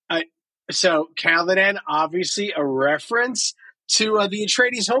 So Caladan, obviously a reference to the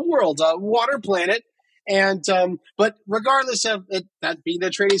Atreides homeworld, Water Planet. And but regardless of it, that being the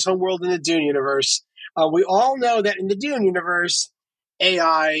Atreides homeworld in the Dune universe, we all know that in the Dune universe,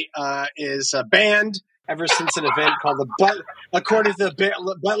 AI is banned ever since an event called according to the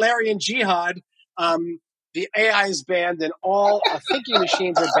Butlerian Jihad, the AI is banned and all thinking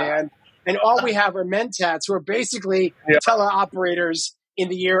machines are banned. And all we have are mentats who are basically teleoperators in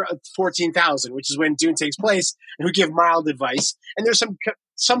the year 14,000, which is when Dune takes place, and who give mild advice. And there's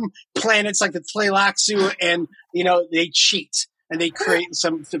some planets like the Tleilaxu, and you know they cheat and they create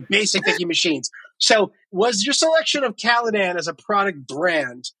some basic thinking machines. So, was your selection of Caladan as a product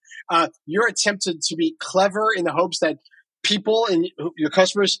brand your attempt to be clever in the hopes that people and your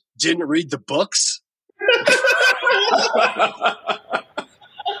customers didn't read the books?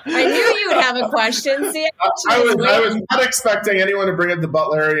 I knew you would have a question. See, I was not expecting anyone to bring up the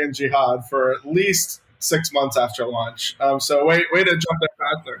Butlerian Jihad for at least 6 months after launch. So way to jump there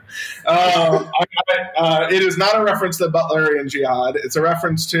faster. It is not a reference to the Butlerian Jihad. It's a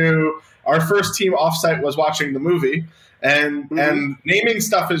reference to our first team offsite was watching the movie, and naming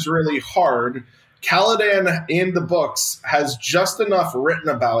stuff is really hard. Caladan in the books has just enough written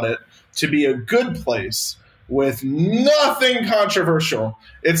about it to be a good place with nothing controversial.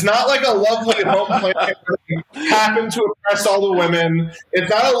 It's not like a lovely home planet happened to oppress all the women. It's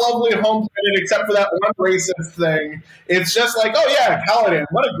not a lovely home planet except for that one racist thing. It's just like, oh yeah, Caladan,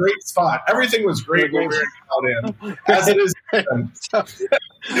 what a great spot. Everything was great when we were in Caladan, as it is.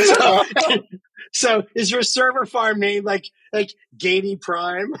 So is your server farm named like Gady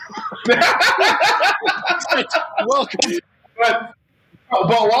Prime? Welcome. But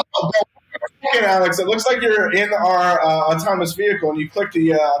Alex, it looks like you're in our autonomous vehicle, and you click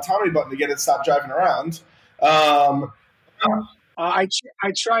the autonomy button to get it stopped driving around. I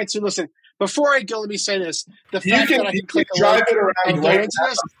tried to listen. Before I go, let me say this: the fact that I can click drive it around and go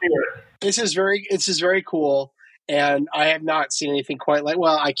into this is very cool, and I have not seen anything quite like.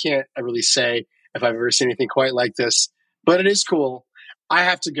 Well, I can't really say if I've ever seen anything quite like this, but it is cool. I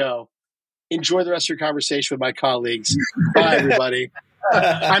have to go. Enjoy the rest of your conversation with my colleagues. Bye, everybody.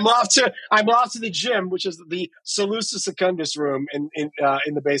 I'm off to the gym, which is the Salusa Secundus room in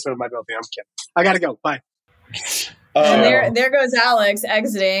the basement of my building. I'm kidding. I gotta go. Bye. And there goes Alex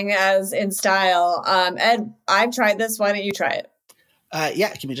exiting as in style. Ed, I've tried this. Why don't you try it?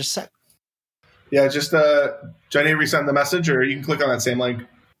 Yeah, give me just a sec. Yeah, just Jenny, resend the message, or you can click on that same link.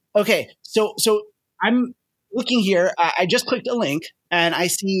 Okay, so I'm looking here. I just clicked a link, and I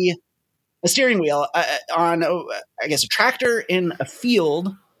see a steering wheel on, I guess, a tractor in a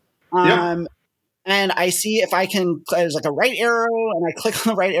field. And I see if I can, there's like a right arrow, and I click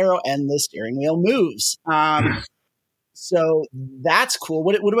on the right arrow, and the steering wheel moves. So that's cool.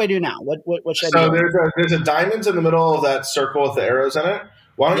 What do I do now? What should I do? So there's a diamond in the middle of that circle with the arrows in it.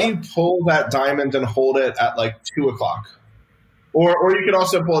 Why don't you pull that diamond and hold it at like 2:00? Or you could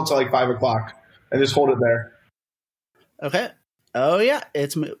also pull it to like 5:00 and just hold it there. Okay. Oh yeah,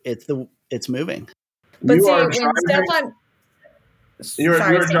 it's moving. But You see, are when Stefan, you're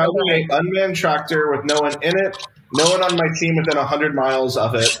driving an unmanned tractor with no one in it, no one on my team within 100 miles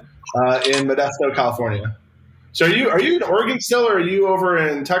of it, in Modesto, California. So are you in Oregon still, or are you over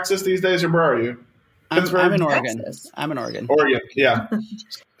in Texas these days, or where are you? I'm in Oregon. Texas. I'm in Oregon. Oregon, yeah.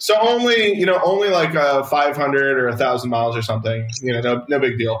 So only like 500 or 1,000 miles or something. No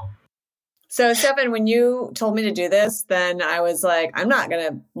big deal. So, Stefan, when you told me to do this, then I was like, I'm not going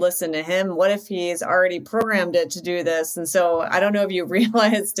to listen to him. What if he's already programmed it to do this? And so I don't know if you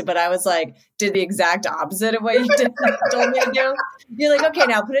realized, but I was like, did the exact opposite of what you told me to do. You're like, okay,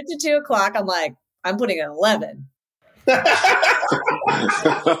 now put it to 2:00. I'm like, I'm putting it at 11.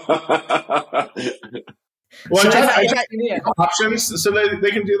 Well, I try options so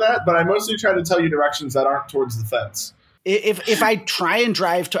they can do that, but I mostly try to tell you directions that aren't towards the fence. If I try and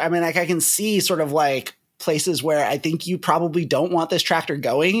drive to, I mean, like I can see sort of like places where I think you probably don't want this tractor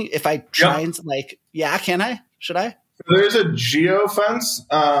going. If I try and like, can I? Should I? There's a geo fence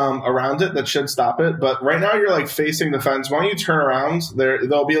around it that should stop it, but right now you're like facing the fence. Why don't you turn around?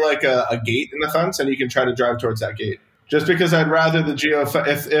 There'll be like a gate in the fence, and you can try to drive towards that gate. Just because I'd rather the geo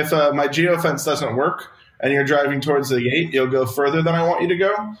if my geo fence doesn't work and you're driving towards the gate, you'll go further than I want you to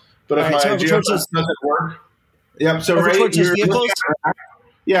go. But if my geo fence doesn't work. Yep. So towards those vehicles?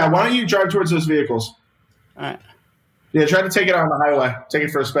 Yeah. Why don't you drive towards those vehicles? All right. Yeah. Try to take it on the highway. Take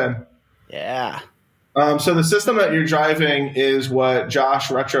it for a spin. Yeah. So the system that you're driving is what Josh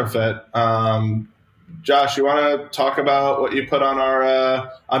retrofit. Josh, you want to talk about what you put on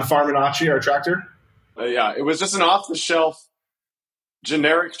our on Farminachi, our tractor? Yeah, it was just an off-the-shelf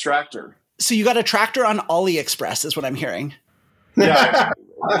generic tractor. So you got a tractor on AliExpress, is what I'm hearing. Yeah.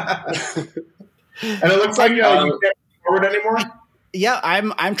 And it looks like you can't move forward anymore? Yeah,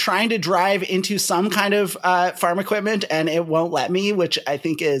 I'm trying to drive into some kind of farm equipment, and it won't let me, which I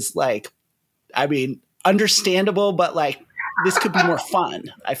think is like, I mean, understandable, but like this could be more fun.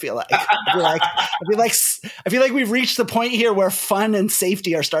 I feel like we've reached the point here where fun and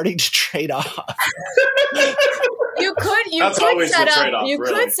safety are starting to trade off. You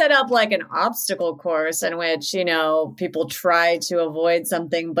could set up like an obstacle course in which, you know, people try to avoid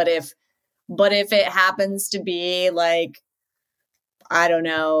something, but if it happens to be like, I don't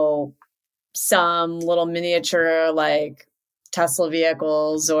know, some little miniature like Tesla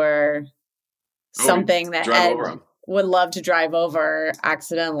vehicles or something that Ed would love to drive over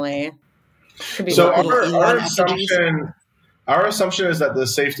accidentally. So our assumption is that the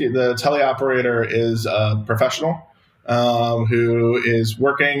teleoperator is a professional who is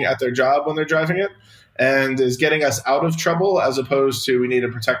working at their job when they're driving it and is getting us out of trouble, as opposed to we need to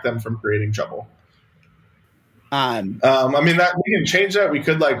protect them from creating trouble. I mean, that we can change that. We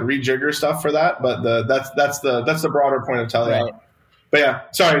could like rejigger stuff for that, but that's the broader point of teleop. Right. But yeah,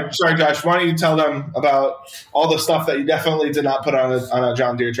 sorry, Josh. Why don't you tell them about all the stuff that you definitely did not put on a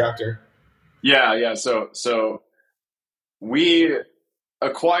John Deere tractor? Yeah. So we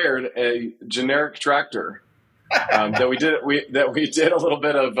acquired a generic tractor that we did a little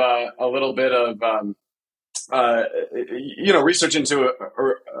bit of research into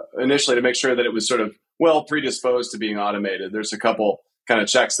initially to make sure that it was sort of well predisposed to being automated. There's a couple kind of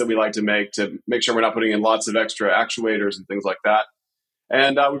checks that we like to make sure we're not putting in lots of extra actuators and things like that.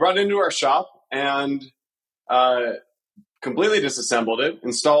 And we brought it into our shop and completely disassembled it,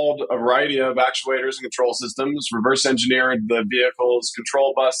 installed a variety of actuators and control systems, reverse engineered the vehicle's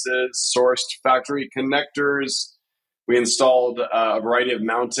control buses, sourced factory connectors. We installed a variety of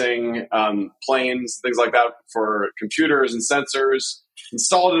mounting planes, things like that for computers and sensors.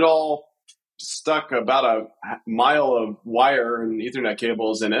 Installed it all, stuck about a mile of wire and Ethernet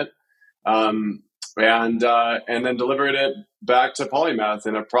cables in it, and then delivered it back to Polymath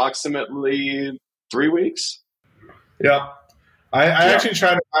in approximately 3 weeks. Yeah. I actually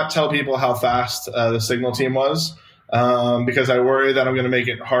try to not tell people how fast the Signal team was because I worry that I'm going to make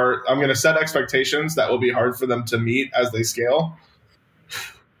it hard. I'm going to set expectations that will be hard for them to meet as they scale.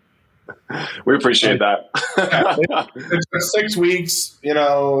 We appreciate that. It took 6 weeks. You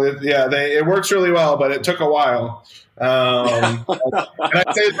know, it works really well, but it took a while. And I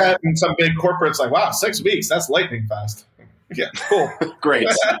say that in some big corporates like, wow, 6 weeks, that's lightning fast. Yeah, cool. Great.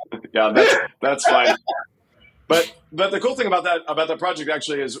 Yeah, that's fine. But the cool thing about that project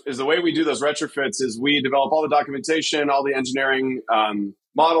actually is the way we do those retrofits is we develop all the documentation, all the engineering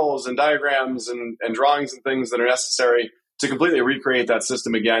models and diagrams and drawings and things that are necessary to completely recreate that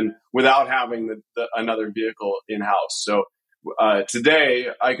system again without having another vehicle in-house. So today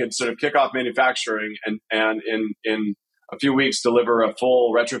I could sort of kick off manufacturing and in a few weeks deliver a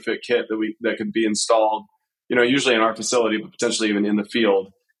full retrofit kit that could be installed, you know, usually in our facility, but potentially even in the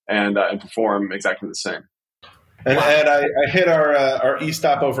field and perform exactly the same. And Ed, I hit our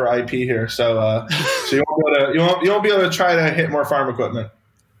e-stop over IP here, so you won't be able to try to hit more farm equipment.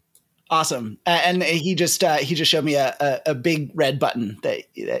 Awesome, and he just showed me a big red button that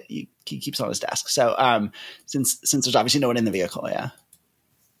he keeps on his desk. So since there's obviously no one in the vehicle, yeah.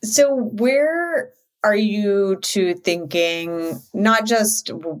 So where are you two thinking not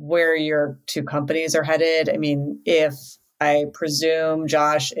just where your two companies are headed? I mean, if I presume,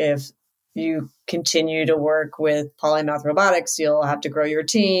 Josh, if you continue to work with Polymath Robotics, you'll have to grow your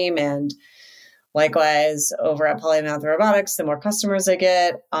team. And likewise, over at Polymath Robotics, the more customers I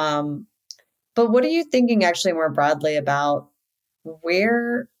get. But what are you thinking actually more broadly about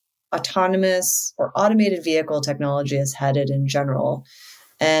where autonomous or automated vehicle technology is headed in general?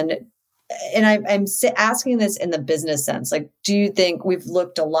 And I'm asking this in the business sense. Like, do you think we've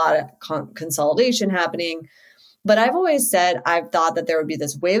looked a lot at consolidation happening? But I've always said, I've thought that there would be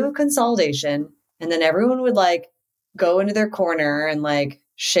this wave of consolidation and then everyone would like go into their corner and like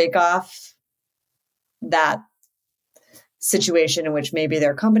shake off that situation in which maybe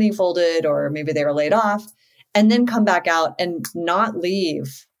their company folded or maybe they were laid off and then come back out and not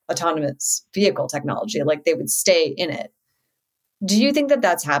leave autonomous vehicle technology. Like they would stay in it. Do you think that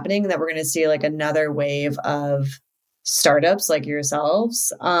that's happening, that we're going to see like another wave of startups like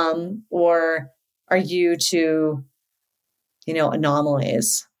yourselves? Or are you two,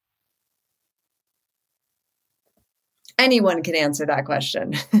 anomalies? Anyone can answer that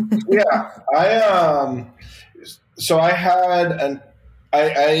question. Yeah. I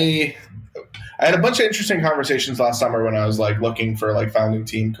had a bunch of interesting conversations last summer when I was like looking for like founding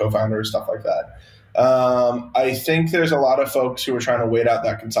team, co-founders, stuff like that. I think there's a lot of folks who are trying to wait out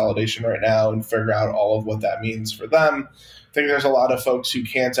that consolidation right now and figure out all of what that means for them. I think there's a lot of folks who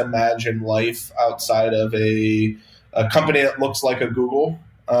can't imagine life outside of a company that looks like a Google.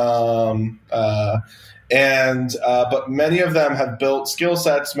 But many of them have built skill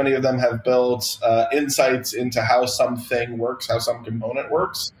sets. Many of them have built insights into how something works, how some component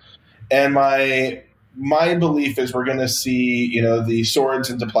works. And my belief is we're going to see, the swords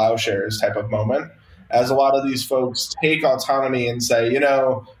into plowshares type of moment as a lot of these folks take autonomy and say,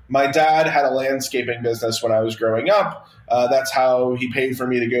 my dad had a landscaping business when I was growing up. That's how he paid for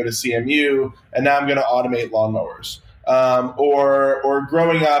me to go to CMU. And now I'm going to automate lawnmowers. Or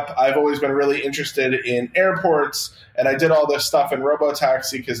growing up, I've always been really interested in airports, and I did all this stuff in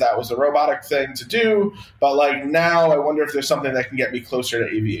Robotaxi because that was a robotic thing to do. But like now, I wonder if there's something that can get me closer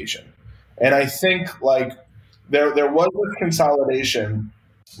to aviation. And I think like there was this consolidation,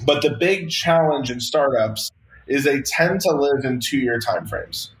 but the big challenge in startups is they tend to live in 2-year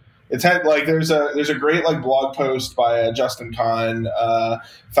timeframes. There's a great like blog post by Justin Kahn,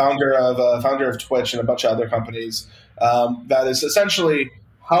 founder of Twitch and a bunch of other companies. That is essentially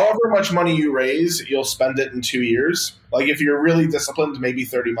however much money you raise, you'll spend it in 2 years. Like if you're really disciplined, maybe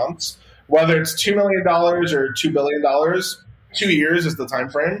 30 months. Whether it's $2 million or $2 billion, 2 years is the time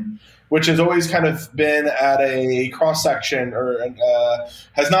frame, which has always kind of been at a cross section or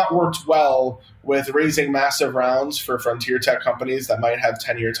has not worked well with raising massive rounds for frontier tech companies that might have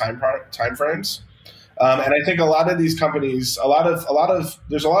 10-year time frames. And I think a lot of these companies, there's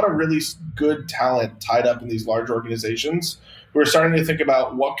a lot of really good talent tied up in these large organizations who are starting to think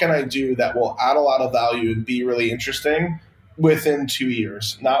about what can I do that will add a lot of value and be really interesting within 2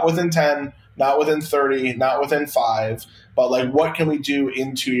 years, not within 10, not within 30, not within 5, but like what can we do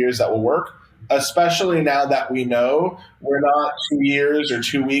in 2 years that will work? Especially now that we know we're not 2 years or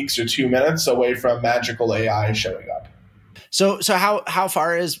 2 weeks or 2 minutes away from magical AI showing up. So how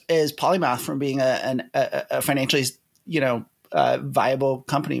far is Polymath from being a financially viable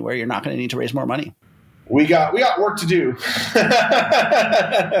company where you're not going to need to raise more money? We got work to do.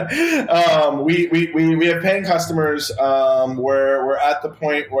 We have paying customers. We're at the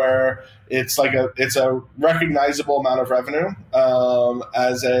point where it's a recognizable amount of revenue.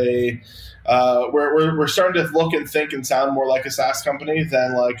 We're starting to look and think and sound more like a SaaS company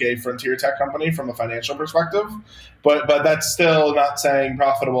than like a frontier tech company from a financial perspective. But that's still not saying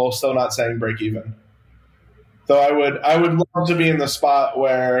profitable, still not saying break even. So I would love to be in the spot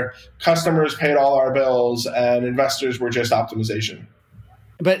where customers paid all our bills and investors were just optimization.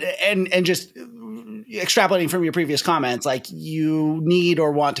 But and just extrapolating from your previous comments, like you need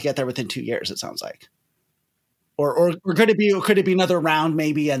or want to get there within 2 years, it sounds like. Or could it be another round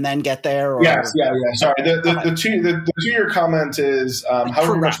maybe and then get there? Or, yes, yeah. Sorry, the 2 year comment is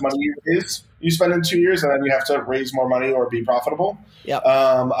however much money you spend in 2 years, and then you have to raise more money or be profitable. Yep.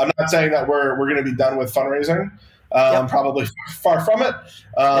 I'm not saying that we're going to be done with fundraising. Probably far from it.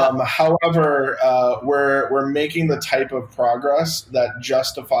 However, we're making the type of progress that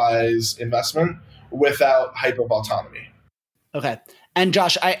justifies investment without hype of autonomy. Okay. And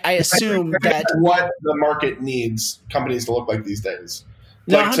Josh, I assume that what the market needs companies to look like these days.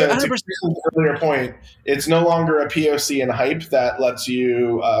 No, like to Chris's earlier point, it's no longer a POC and hype that lets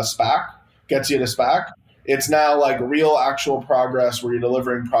you gets you to SPAC. It's now like real actual progress where you're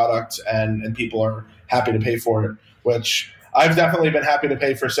delivering product and people are happy to pay for it, which I've definitely been happy to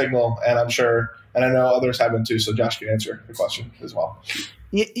pay for Signal, and I'm sure, and I know others have been too. So Josh can answer the question as well.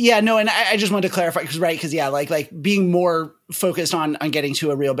 Yeah, no, and I just wanted to clarify because yeah, like being more focused on getting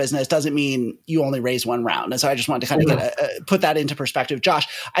to a real business doesn't mean you only raise one round, and so I just wanted to kind of put that into perspective. Josh,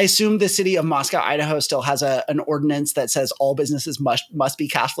 I assume the city of Moscow, Idaho, still has an ordinance that says all businesses must be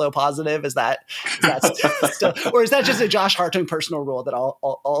cash flow positive. Is that still, or is that just a Josh Hartung personal rule that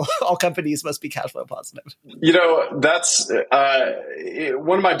all companies must be cash flow positive? That's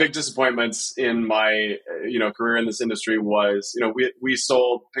one of my big disappointments in my career in this industry was we sold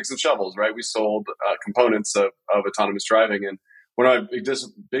picks and shovels, right? We sold components of autonomous driving. And one of my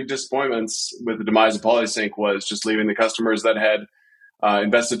big disappointments with the demise of Polysync was just leaving the customers that had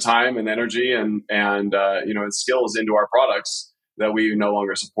invested time and energy and skills into our products that we no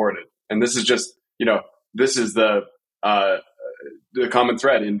longer supported. And this is just, this is the common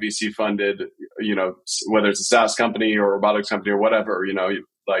thread in VC funded, whether it's a SaaS company or a robotics company or whatever,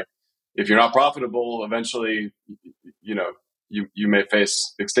 like if you're not profitable, eventually, you may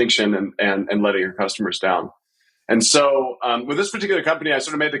face extinction and letting your customers down. And so with this particular company, I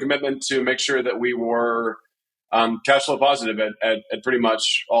sort of made the commitment to make sure that we were cash flow positive at pretty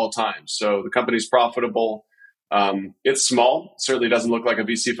much all times. So the company's profitable. It's small. Certainly doesn't look like a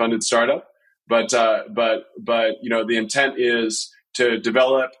VC funded startup, but the intent is to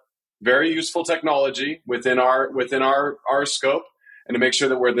develop very useful technology within our scope, and to make sure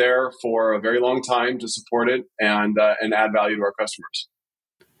that we're there for a very long time to support it and add value to our customers.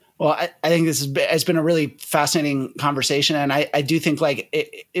 Well, I think it's been a really fascinating conversation, and I do think like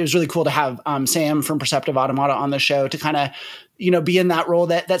it was really cool to have Sam from Perceptive Automata on the show to kind of be in that role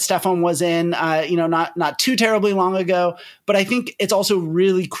that Stefan was in not too terribly long ago. But I think it's also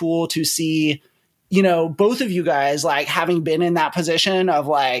really cool to see both of you guys like having been in that position of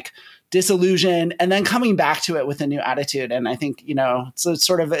like disillusion and then coming back to it with a new attitude. And I think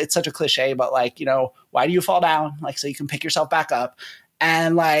it's such a cliche, but like why do you fall down? Like so you can pick yourself back up.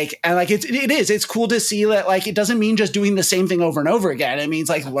 And it's cool to see that like it doesn't mean just doing the same thing over and over again. It means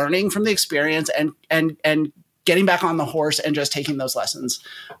like learning from the experience and getting back on the horse and just taking those lessons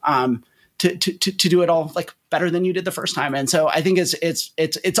to do it all like better than you did the first time. And so I think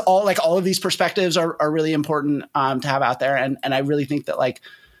it's all like all of these perspectives are really important to have out there. And I really think that like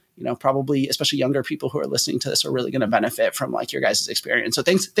probably especially younger people who are listening to this are really going to benefit from like your guys' experience. So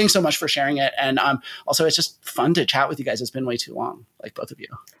thanks so much for sharing it. And also it's just fun to chat with you guys. It's been way too long, like both of you.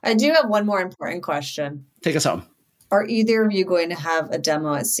 I do have one more important question. Take us home. Are either of you going to have a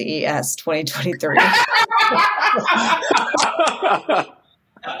demo at CES 2023?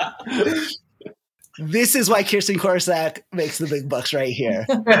 This is why Kirsten Korsak makes the big bucks right here.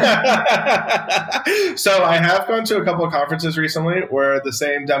 So I have gone to a couple of conferences recently where the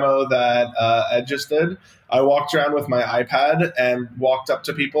same demo that Ed just did, I walked around with my iPad and walked up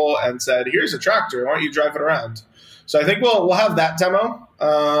to people and said, here's a tractor. Why don't you drive it around? So I think we'll have that demo,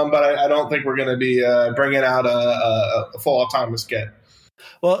 but I don't think we're going to be bringing out a full autonomous kit.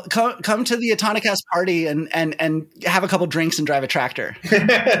 Well, come to the Autonicast party and have a couple drinks and drive a tractor.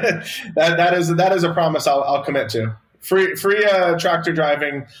 that is a promise I'll commit to. Free tractor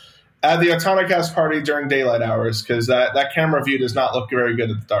driving at the Autonicast party during daylight hours, because that camera view does not look very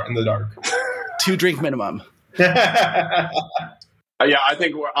good in the dark. 2 drink minimum. Yeah, I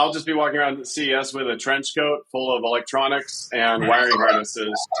think I'll just be walking around CES with a trench coat full of electronics and wiring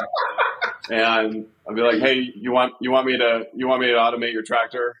harnesses, and I'll be like, "Hey, you want me to automate your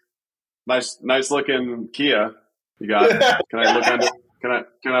tractor? Nice looking Kia you got. Can I look under?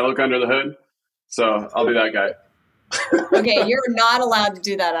 Can I look under the hood?" So I'll be that guy. Okay, you're not allowed to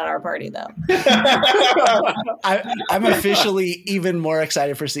do that at our party, though. I'm officially even more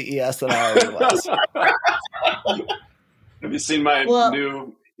excited for CES than I already was. Have you seen my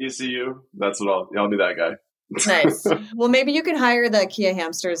new ECU? That's what I'll be that guy. Nice. Well, maybe you can hire the Kia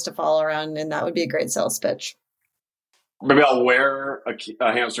hamsters to follow around, and that would be a great sales pitch. Maybe I'll wear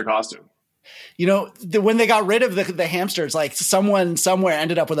a hamster costume. When they got rid of the hamsters, like someone somewhere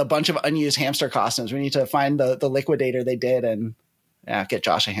ended up with a bunch of unused hamster costumes. We need to find the liquidator they did and get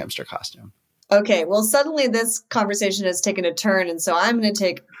Josh a hamster costume. Okay. Well, suddenly this conversation has taken a turn, and so I'm going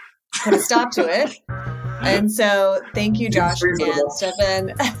to put a stop to it. And so thank you, Josh and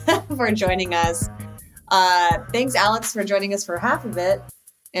Stefan, for joining us. Thanks, Alex, for joining us for half of it,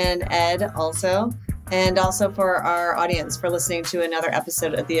 and Ed also. And also for our audience for listening to another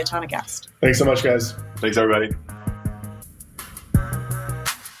episode of the Autonicast. Thanks so much, guys. Thanks, everybody.